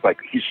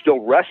he's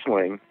still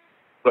wrestling,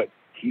 but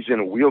he's in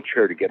a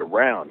wheelchair to get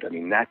around. I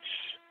mean,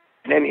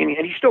 and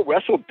he still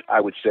wrestled,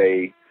 I would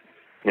say,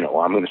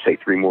 I'm going to say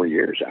 3 more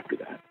years after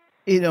that.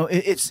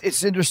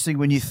 It's interesting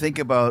when you think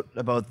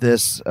about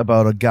this,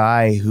 about a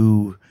guy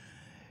who,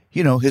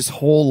 his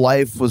whole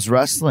life was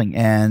wrestling,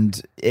 and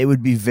it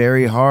would be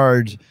very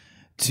hard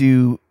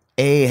to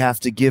have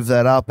to give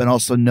that up, and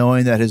also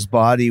knowing that his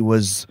body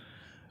was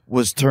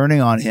turning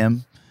on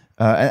him.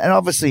 And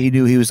obviously he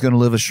knew he was going to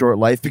live a short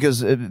life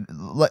because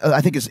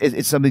I think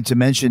it's something to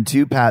mention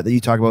too, Pat, that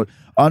you talk about.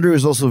 Andre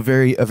was also a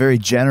very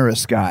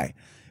generous guy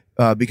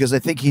because I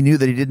think he knew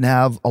that he didn't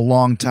have a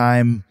long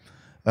time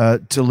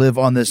to live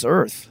on this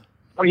earth.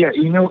 Oh yeah,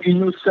 in a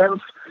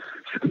sense,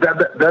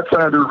 that's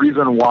another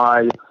reason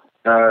why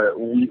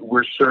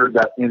we're sure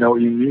that he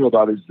knew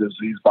about his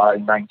disease by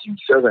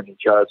 1970,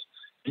 because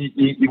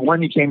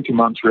when he came to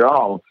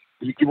Montreal,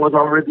 he was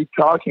already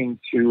talking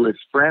to his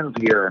friends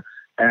here,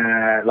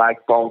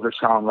 like Paul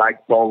Deschamps,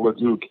 like Paul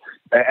Leduc,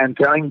 and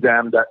telling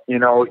them that,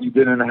 he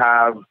didn't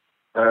have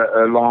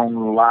a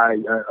long life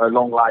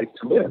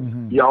to live.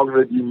 Mm-hmm. He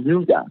already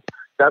knew that.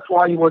 That's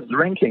why he was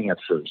drinking at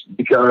first,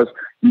 because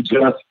he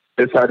just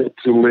decided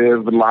to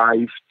live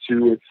life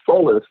to its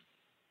fullest,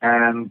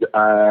 and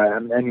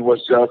he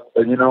was just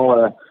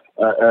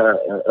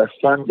a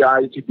fun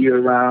guy to be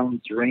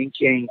around,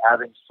 drinking,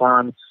 having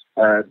fun,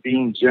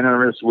 being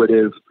generous with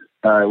his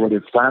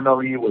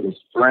family, with his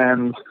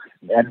friends.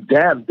 And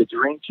then the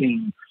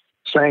drinking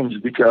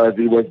changed because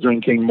he was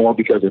drinking more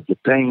because of the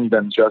pain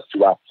than just to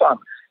have fun.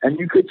 And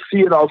you could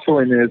see it also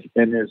in his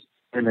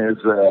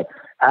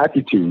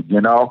attitude.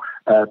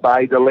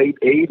 By the late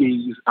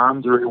 80s,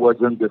 Andre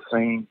wasn't the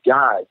same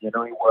guy. He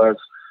was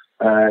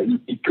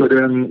he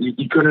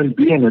couldn't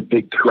be in a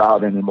big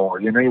crowd anymore.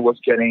 He was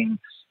getting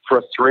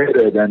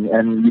frustrated,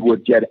 and he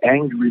would get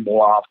angry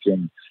more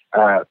often,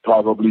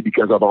 probably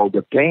because of all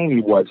the pain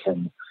he was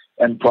in,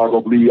 and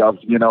probably of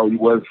he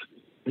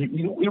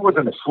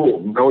wasn't a fool.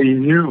 He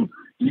knew,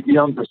 he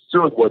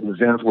understood what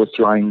Vince was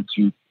trying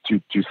to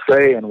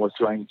say and was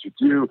trying to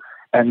do,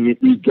 and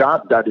he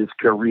got that his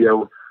career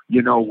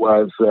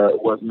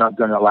was not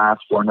going to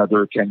last for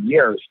another 10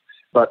 years.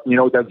 But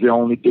that's the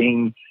only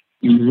thing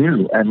he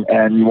knew, and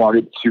he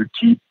wanted to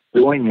keep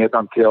doing it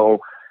until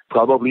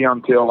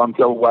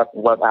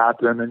what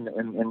happened in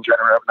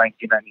January of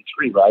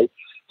 1993, right?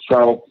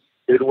 So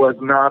it was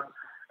not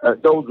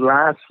those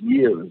last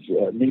years,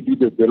 maybe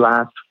the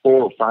last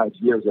 4 or 5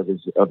 years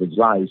of his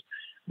life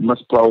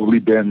must probably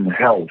been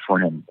hell for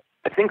him.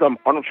 I think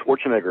Arnold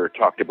Schwarzenegger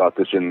talked about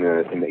this in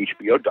the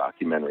HBO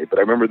documentary, but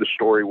I remember the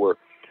story where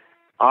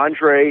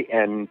Andre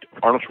and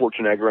Arnold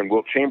Schwarzenegger and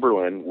Wilt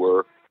Chamberlain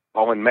were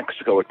all in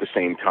Mexico at the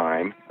same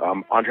time.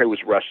 Andre was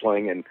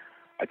wrestling, and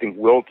I think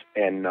Wilt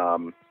and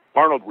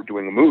Arnold were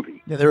doing a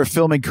movie. Yeah, they were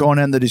filming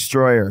Conan the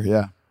Destroyer,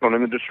 yeah.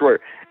 Conan the Destroyer.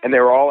 And they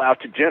were all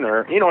out to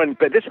dinner. And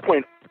at this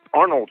point,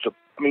 Arnold's,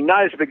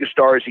 not as big a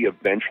star as he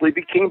eventually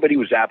became, but he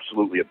was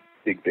absolutely a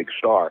big, big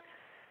star.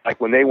 Like,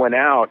 when they went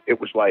out, it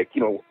was like,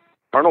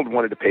 Arnold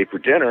wanted to pay for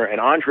dinner, and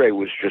Andre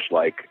was just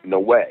like, no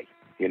way.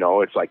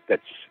 It's like,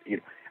 that's, he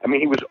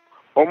was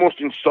almost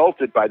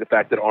insulted by the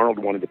fact that Arnold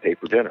wanted to pay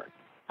for dinner.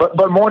 But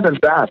more than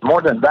that,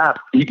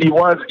 he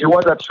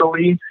was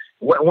actually,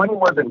 when he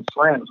was in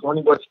France, when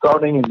he was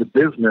starting in the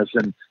business,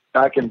 and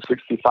back in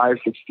 65,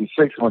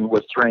 66, when he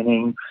was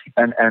training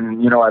and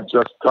had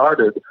just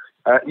started,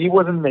 he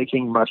wasn't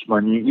making much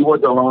money. He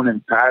was alone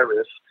in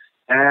Paris,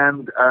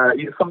 and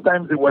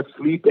sometimes he was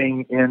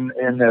sleeping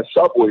in a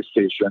subway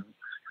station.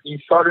 He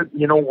started,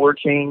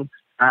 working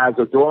as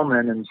a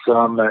doorman in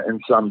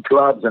some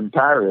clubs in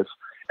Paris,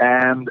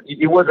 and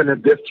he was in a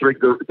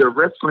district. The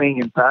wrestling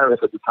in Paris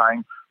at the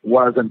time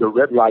was in the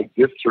red light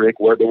district,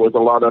 where there was a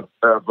lot of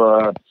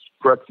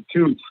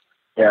prostitutes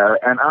there,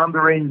 and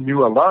Andre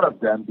knew a lot of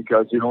them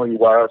because he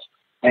was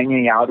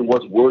hanging out, he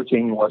was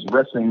working, he was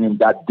wrestling in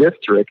that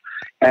district,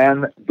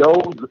 and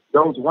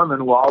those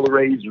women were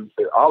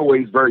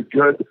always very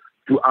good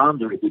to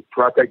Andre. They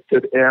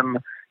protected him,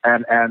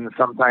 and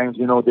sometimes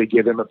they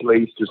gave him a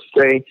place to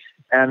stay,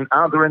 and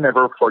Andre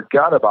never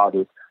forgot about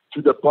it,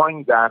 to the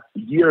point that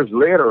years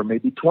later,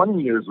 maybe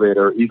 20 years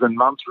later, even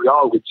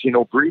Montreal with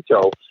Chino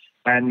Brito,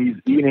 and he's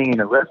eating in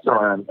a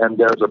restaurant, and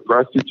there's a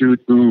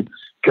prostitute who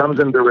comes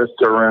in the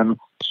restaurant.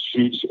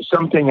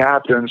 Something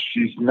happens.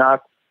 She's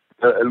not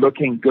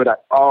looking good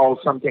at all.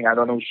 Something, I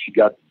don't know, she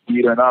got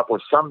beaten up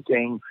or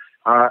something,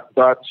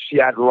 but she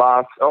had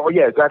lost. Oh,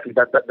 yeah, exactly.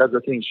 That's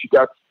the thing. She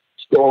got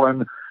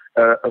stolen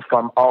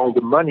from all the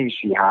money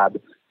she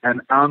had,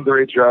 and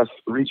Andre just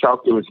reached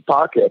out to his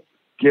pocket,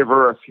 give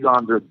her a few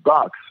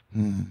 $100,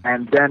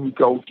 and then he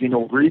told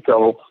Chino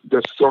Brito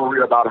the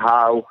story about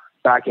how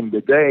back in the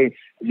day,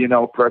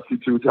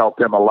 prostitutes helped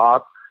him a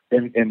lot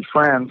in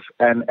France,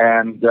 and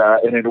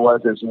it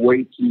was his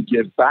way to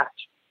give back,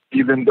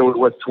 even though it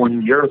was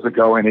 20 years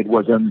ago and it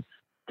wasn't,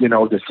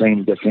 the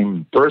same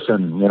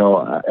person,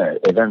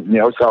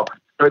 So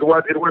it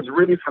was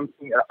really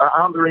something.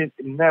 Andre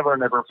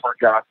never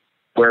forgot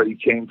where he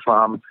came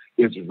from,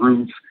 his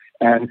roots,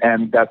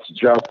 and that's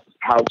just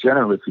how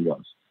generous he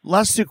was.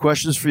 Last two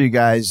questions for you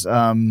guys.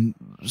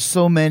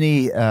 So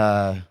many.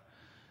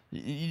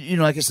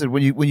 Like I said,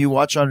 when you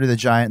watch Andre the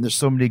Giant, there's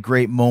so many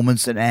great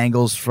moments and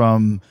angles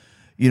from,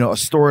 a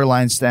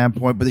storyline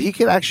standpoint, but he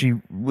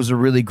was a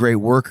really great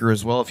worker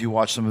as well. If you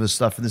watch some of his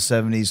stuff in the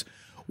 70s,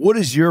 what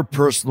is your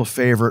personal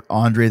favorite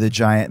Andre the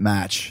Giant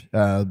match?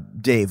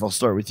 Dave, I'll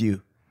start with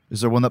you.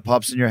 Is there one that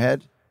pops in your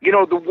head?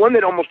 The one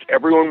that almost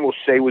everyone will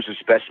say was his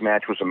best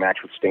match was a match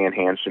with Stan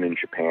Hansen in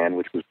Japan,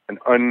 which was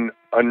an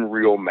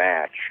unreal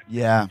match.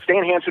 Yeah.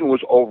 Stan Hansen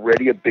was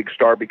already a big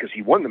star because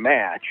he won the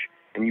match,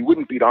 and you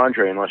wouldn't beat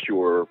Andre unless you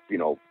were,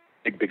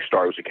 big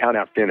star. It was a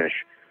count-out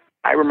finish.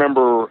 I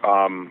remember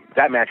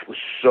that match was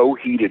so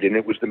heated, and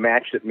it was the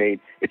match that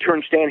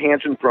turned Stan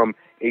Hansen from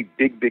a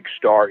big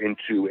star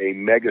into a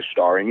mega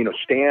star. And,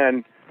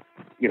 Stan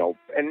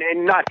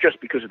and not just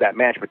because of that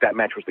match, but that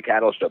match was the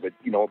catalyst of it.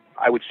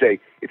 I would say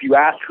if you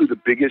ask who the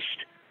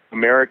biggest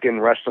American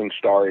wrestling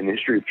star in the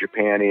history of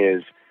Japan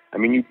is, I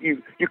mean,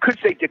 you could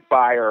say Dick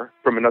Beyer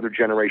from another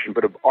generation,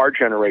 but of our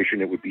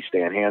generation, it would be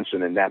Stan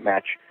Hansen in that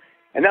match.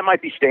 And that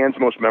might be Stan's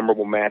most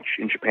memorable match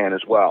in Japan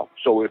as well.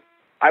 So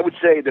I would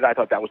say that I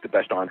thought that was the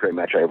best Andre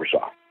match I ever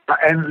saw.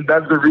 And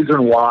that's the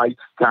reason why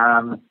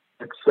Stan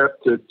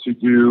accepted to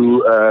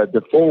do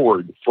the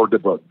forward for the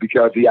book,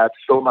 because he had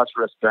so much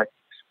respect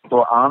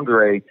for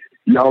Andre.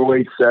 He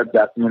always said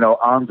that,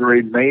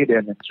 Andre made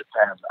him in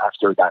Japan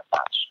after that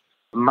match.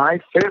 My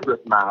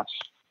favorite match,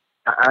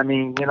 I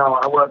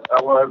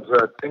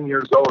was 10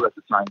 years old at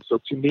the time. So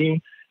to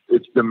me,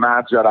 it's the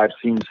match that I've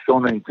seen so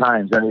many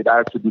times, and it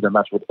has to be the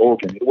match with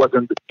Hogan. It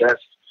wasn't the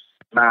best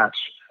match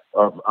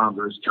of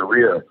Andre's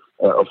career,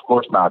 of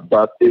course not,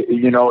 but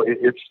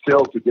it's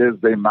still to this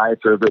day my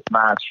favorite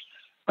match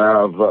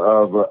of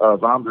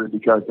Andre,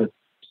 because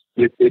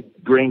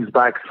it brings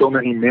back so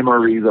many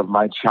memories of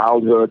my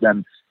childhood,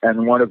 and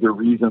one of the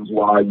reasons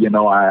why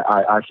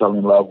I fell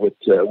in love with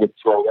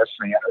pro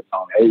wrestling at a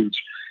young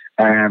age,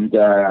 and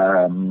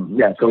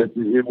so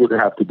it would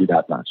have to be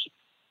that match.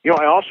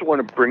 I also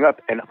want to bring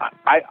up, and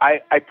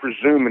I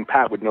presume, and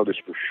Pat would know this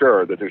for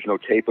sure, that there's no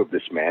tape of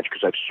this match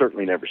because I've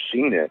certainly never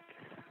seen it.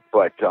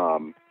 But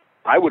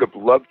I would have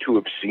loved to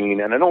have seen,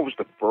 and I know it was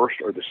the first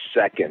or the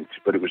second,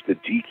 but it was the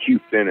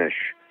DQ finish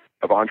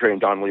of Andre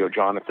and Don Leo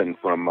Jonathan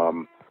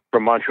from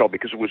Montreal,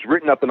 because it was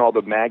written up in all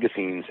the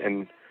magazines.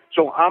 And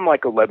so I'm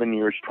like 12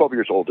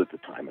 years old at the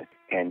time,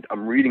 and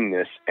I'm reading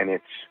this, and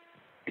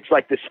it's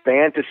like this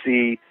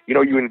fantasy.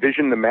 You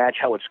envision the match,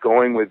 how it's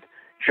going with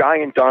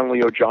giant Don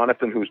Leo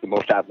Jonathan, who's the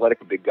most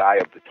athletic big guy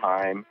of the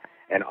time,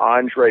 and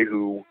Andre,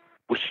 who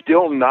was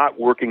still not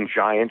working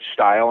giant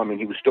style. I mean,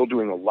 he was still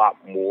doing a lot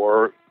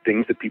more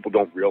things that people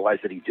don't realize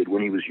that he did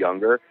when he was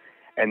younger.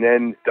 And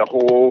then the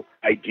whole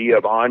idea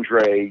of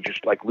Andre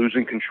just like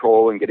losing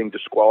control and getting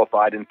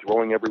disqualified and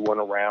throwing everyone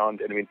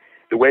around. And I mean,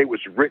 the way it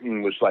was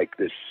written was like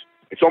this,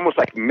 it's almost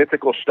like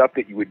mythical stuff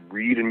that you would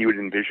read and you would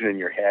envision in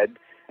your head,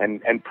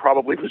 and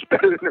probably was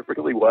better than it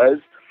really was.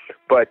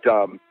 But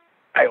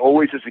I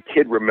always, as a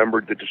kid,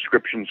 remembered the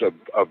descriptions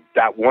of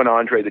that one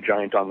Andre the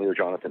Giant Don Leo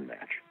Jonathan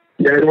match.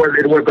 Yeah, it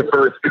was the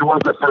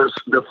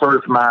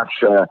first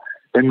match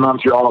in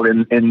Montreal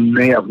in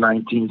May of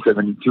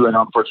 1972, and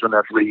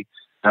unfortunately,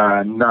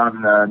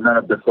 none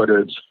of the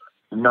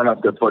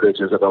footage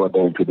is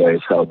available today.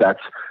 So that's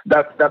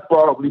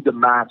probably the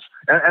match,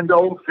 and the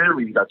whole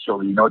series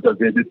actually.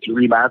 They did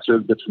 3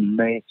 matches between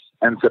May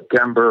and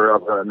September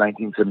of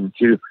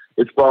 1972.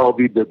 It's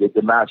probably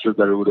the matches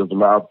that I would have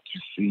loved to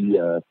see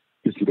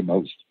the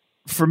most.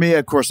 For me,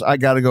 of course, I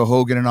got to go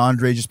Hogan and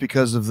Andre just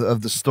because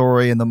of the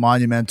story and the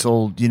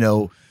monumental,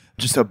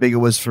 just how big it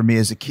was for me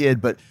as a kid.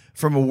 But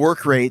from a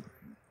work rate,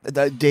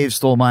 Dave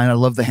stole mine. I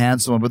love the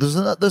Hansen one, but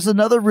there's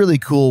another really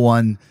cool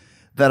one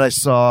that I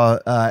saw.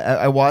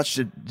 I watched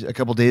it a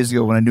couple days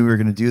ago when I knew we were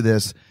going to do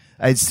this.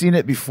 I'd seen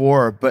it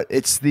before, but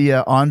it's the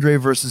Andre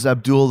versus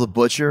Abdul the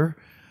Butcher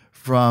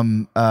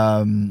from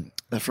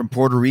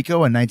Puerto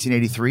Rico in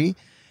 1983.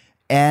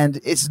 And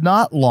it's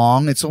not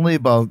long. It's only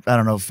about,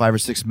 5 or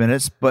 6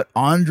 minutes. But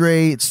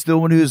Andre, still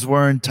when he was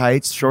wearing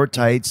tights, short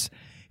tights,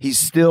 he's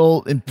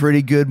still in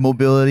pretty good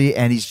mobility.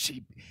 And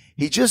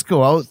he just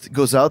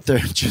goes out there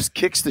and just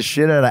kicks the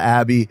shit out of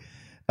Abby,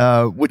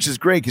 which is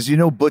great because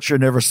Butcher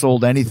never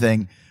sold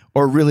anything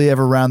or really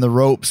ever ran the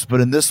ropes. But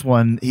in this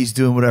one, he's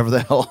doing whatever the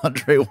hell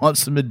Andre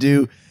wants him to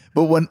do.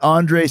 But when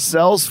Andre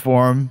sells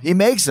for him, he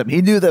makes him.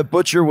 He knew that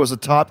Butcher was a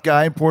top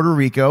guy in Puerto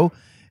Rico.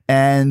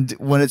 And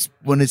when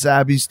it's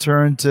Abby's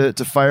turn to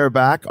fire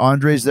back,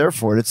 Andre's there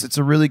for it. It's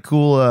a really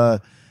cool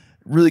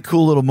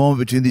little moment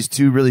between these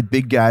two really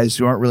big guys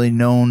who aren't really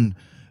known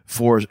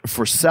for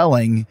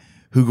selling,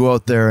 who go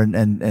out there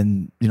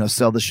and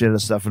sell the shit out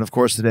of stuff. And of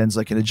course, it ends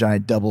like in a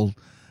giant double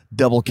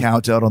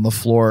count out on the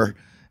floor.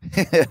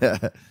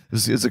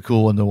 It's a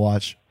cool one to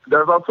watch.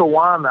 There's also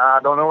one, I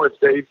don't know if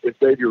Dave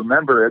you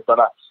remember it, but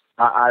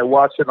I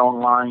watched it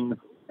online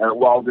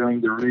while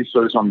doing the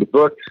research on the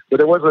book. But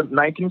there was a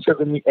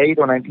 1978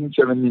 or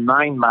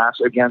 1979 match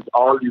against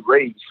Harley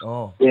Race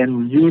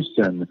in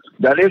Houston.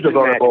 That is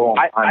available.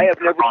 I have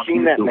never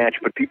seen that match,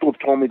 but people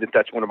have told me that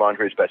that's one of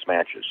Andre's best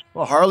matches.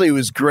 Well, Harley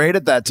was great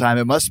at that time.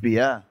 It must be,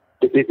 yeah.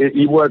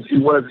 He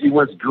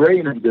was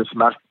great in this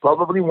match.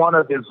 Probably one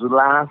of his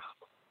last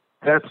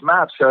best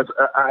matches.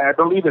 I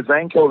believe his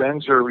ankle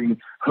injury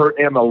hurt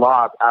him a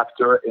lot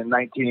in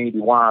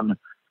 1981.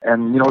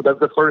 And, that's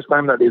the first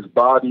time that his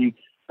body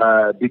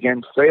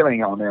began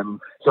failing on him.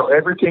 So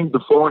everything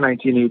before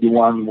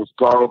 1981 was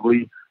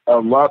probably a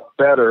lot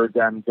better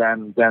than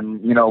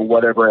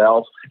whatever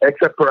else,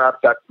 except perhaps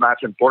that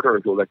match in Puerto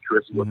Rico that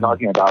Chris was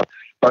talking about.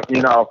 But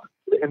in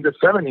the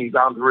 70s,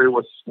 Andre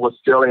was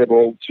still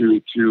able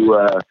to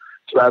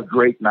have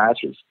great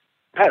matches.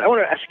 Pat, I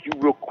want to ask you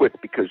real quick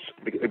because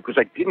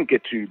I didn't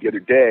get to the other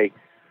day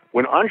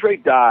when Andre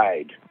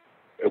died.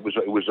 It was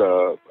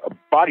a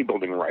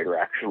bodybuilding writer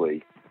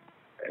actually,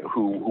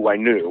 who I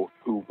knew,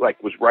 who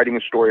was writing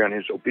a story on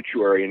his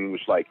obituary and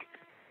was like,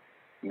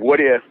 what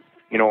if,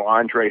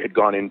 Andre had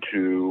gone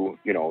into,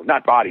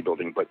 not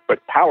bodybuilding, but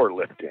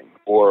powerlifting,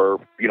 or,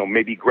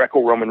 maybe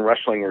Greco-Roman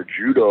wrestling or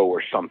judo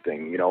or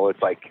something.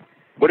 It's like,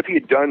 what if he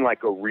had done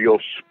like a real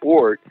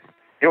sport?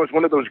 It's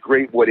one of those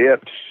great what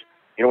ifs,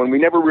 and we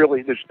never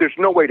really, there's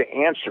no way to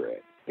answer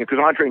it, because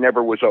Andre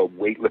never was a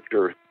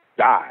weightlifter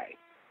guy.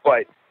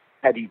 But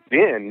had he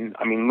been,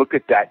 look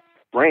at that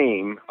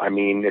frame.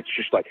 It's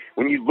just like,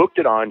 when you looked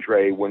at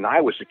Andre when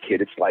I was a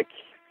kid, it's like,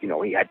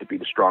 he had to be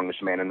the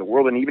strongest man in the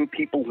world. And even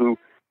people who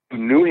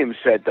knew him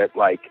said that,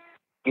 like,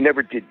 he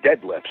never did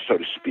deadlifts, so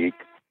to speak,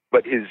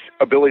 but his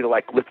ability to,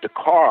 like, lift a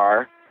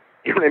car,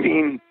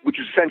 which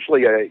is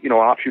essentially an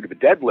offshoot of a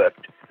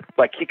deadlift,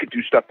 like, he could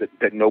do stuff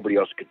that nobody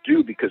else could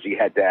do because he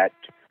had that,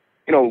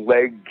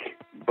 leg,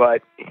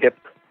 butt, hip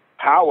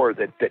power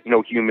that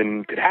no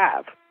human could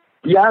have.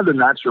 He had a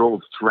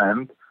natural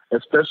strength,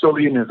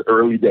 especially in his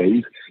early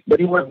days, but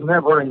he was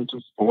never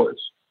into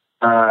sports.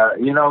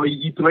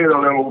 He played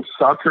a little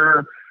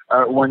soccer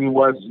when he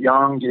was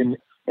young in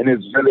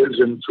his village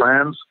in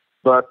France,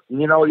 but he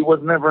was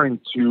never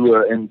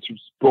into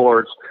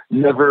sports,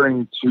 never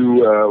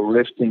into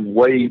lifting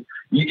weight.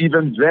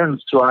 Even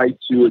Vince tried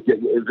to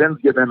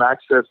give him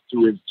access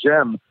to his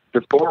gym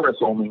before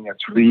WrestleMania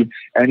 3,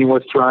 and he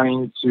was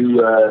trying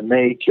to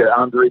make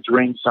Andre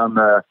drink some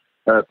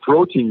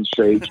protein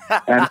shake,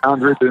 and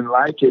Andre didn't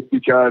like it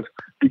because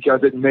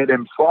it made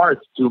him fart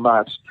too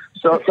much.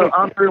 So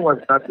Andre was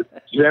not a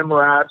gym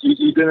rat.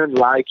 He didn't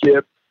like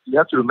it. You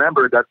have to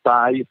remember that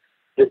by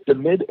the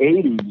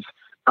mid-'80s,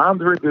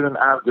 Andre didn't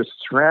have the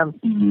strength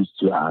he used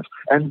to have.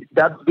 And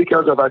that's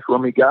because of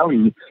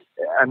acromegaly.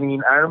 I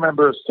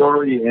remember a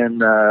story in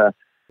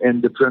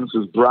The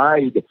Princess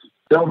Bride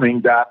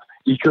filming that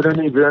he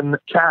couldn't even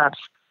catch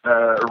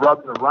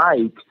Robin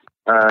Wright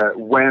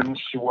when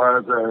she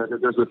was,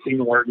 there's a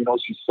scene where,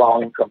 she's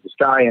falling from the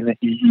sky and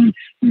he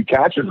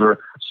catches her.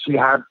 She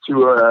had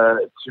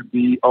to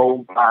be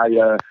held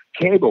by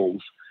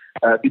cables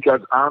because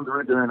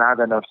Andre didn't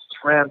have enough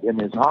strength in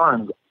his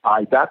arms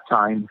by that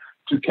time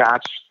to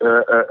catch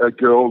a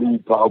girl who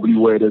probably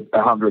weighed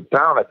 100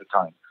 pounds at the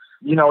time.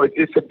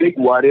 It's a big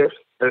what if,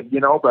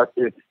 but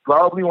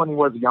probably when he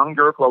was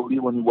younger, probably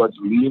when he was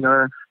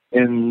leaner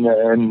in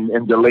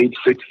the late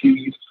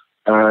 60s,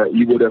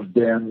 he would have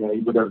been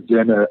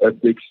a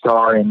big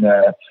star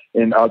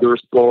in other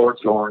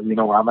sports or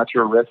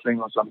amateur wrestling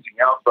or something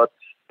else. But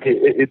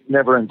it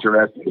never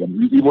interested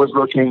him. He was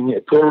looking.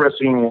 Pro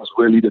wrestling was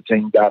really the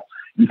thing that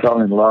he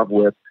fell in love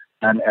with,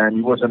 and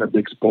he wasn't a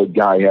big sport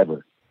guy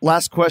ever.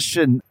 Last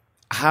question: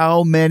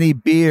 how many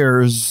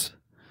beers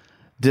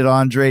did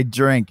Andre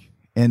drink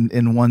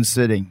in one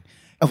sitting?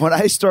 When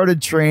I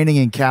started training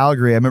in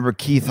Calgary, I remember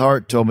Keith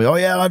Hart told me, "Oh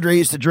yeah, Andre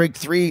used to drink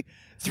three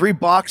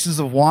boxes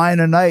of wine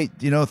a night,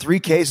 3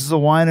 cases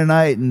of wine a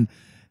night. And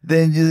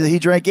then he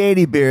drank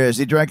 80 beers.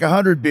 He drank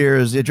 100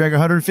 beers. He drank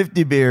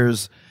 150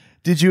 beers.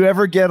 Did you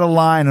ever get a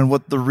line on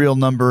what the real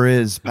number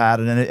is, Pat?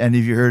 And have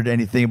you heard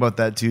anything about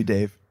that too,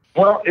 Dave?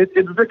 Well, it's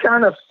the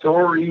kind of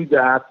story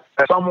that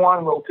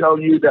someone will tell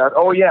you that,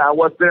 oh yeah, I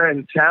was there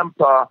in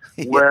Tampa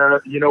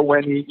where,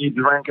 when he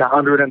drank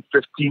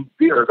 115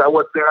 beers. I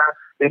was there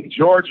in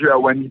Georgia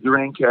when he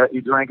drank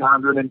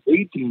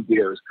 118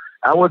 beers.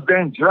 I was there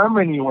in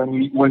Germany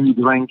when he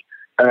drank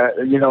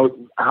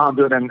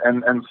 100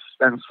 and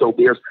so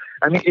beers.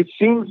 It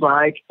seems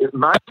like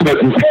my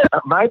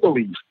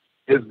belief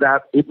is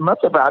that it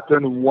must have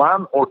happened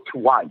one or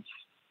twice,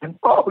 and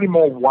probably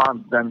more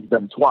once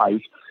than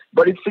twice.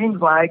 But it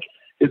seems like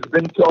it's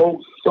been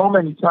told so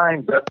many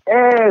times that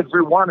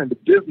everyone in the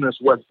business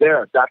was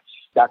there that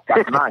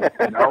night.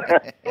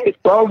 It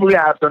probably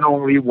happened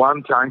only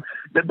one time.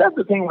 But that's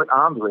the thing with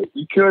Andre.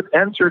 He could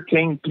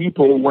entertain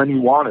people when he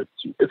wanted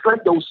to. It's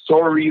like those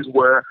stories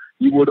where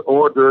he would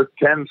order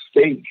 10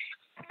 steaks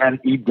and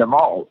eat them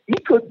all. He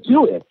could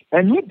do it,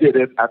 and he did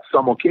it at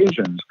some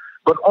occasions,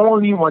 but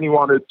only when he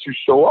wanted to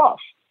show off,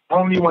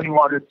 only when he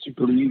wanted to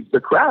please the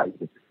crowd.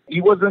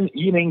 He wasn't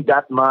eating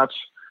that much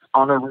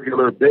on a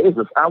regular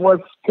basis. I was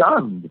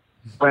stunned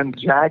when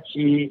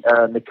Jackie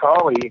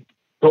McCauley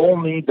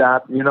told me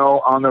that,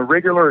 on a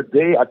regular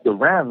day at the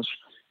ranch,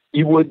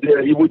 he would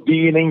be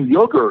eating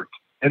yogurt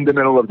in the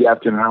middle of the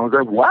afternoon. I was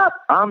like, what?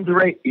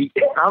 Andre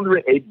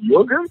ate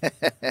yogurt?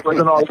 He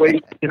wasn't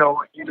always,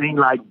 eating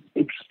like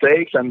big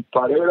steaks and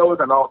potatoes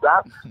and all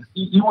that.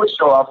 He would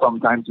show up from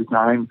time to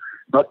time,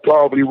 but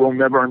probably we'll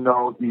never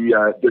know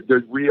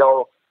the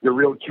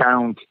real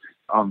count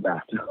on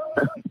that.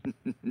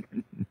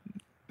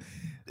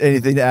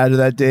 Anything to add to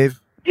that,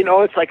 Dave?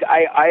 It's like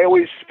I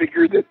always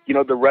figure that,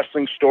 the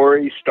wrestling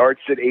story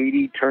starts at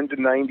 80, turned to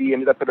 90,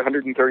 ended up at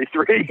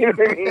 133. You know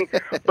what I mean?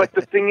 But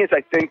the thing is,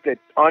 I think that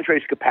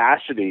Andre's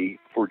capacity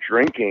for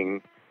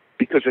drinking,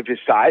 because of his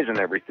size and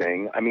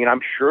everything,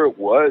 I'm sure it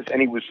was,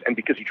 and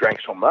because he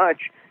drank so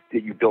much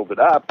that you build it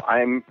up,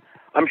 I'm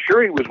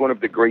sure he was one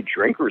of the great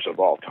drinkers of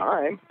all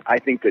time. I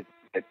think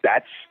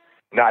that's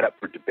not up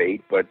for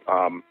debate, but,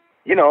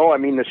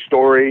 the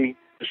story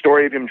the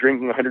story of him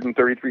drinking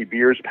 133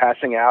 beers,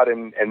 passing out,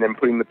 and then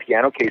putting the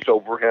piano case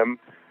over him,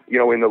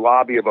 in the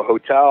lobby of a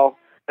hotel.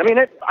 I mean,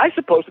 I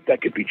suppose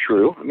that could be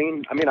true. I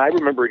mean, I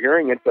remember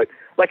hearing it, but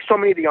like so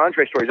many of the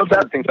Andre stories, that's one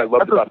of the things I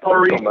loved about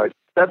him so much.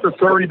 That's a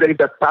story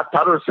that Pat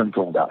Patterson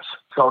told us.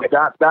 So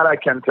that I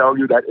can tell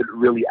you that it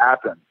really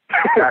happened.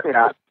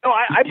 No,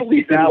 I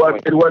believe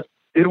that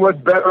it was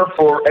better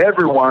for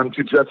everyone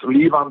to just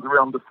leave Andre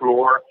on the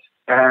floor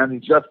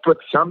and just put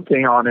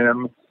something on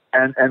him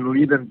and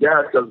leave him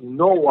there because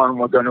no one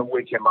was going to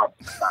wake him up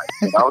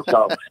tonight.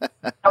 So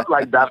stuff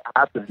like that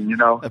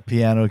happened, A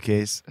piano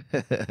case.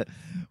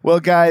 Well,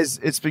 guys,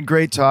 it's been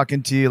great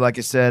talking to you, like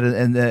I said,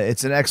 and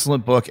it's an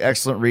excellent book,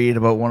 excellent read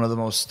about one of the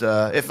most,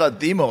 if not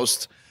the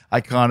most,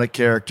 iconic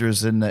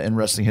characters in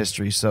wrestling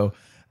history. So,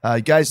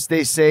 guys,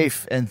 stay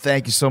safe, and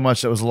thank you so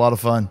much. That was a lot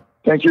of fun.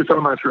 Thank you so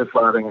much for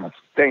having us.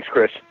 Thanks,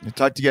 Chris. I'll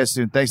talk to you guys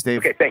soon. Thanks, Dave.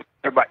 Okay, thanks.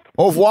 Bye.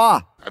 Au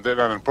revoir. I did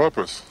that on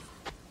purpose.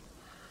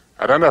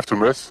 I don't have to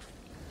miss.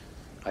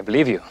 I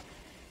believe you.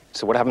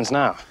 So what happens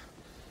now?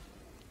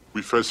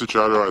 We face each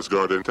other as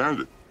God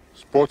intended.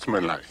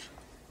 Sportsmanlike.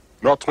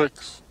 No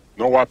tricks,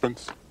 no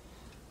weapons.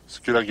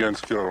 Skill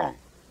against skill alone.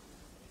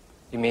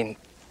 You mean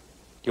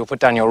you'll put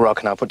down your rock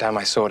and I'll put down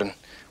my sword and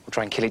we'll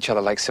try and kill each other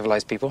like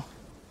civilized people?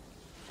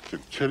 I can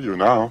kill you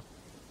now.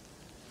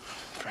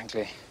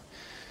 Frankly,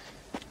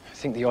 I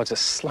think the odds are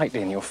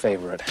slightly in your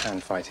favor at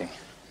hand fighting.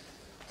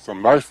 It's not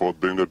my fault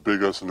being the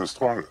biggest and the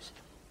strongest.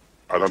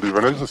 I don't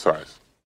even exercise.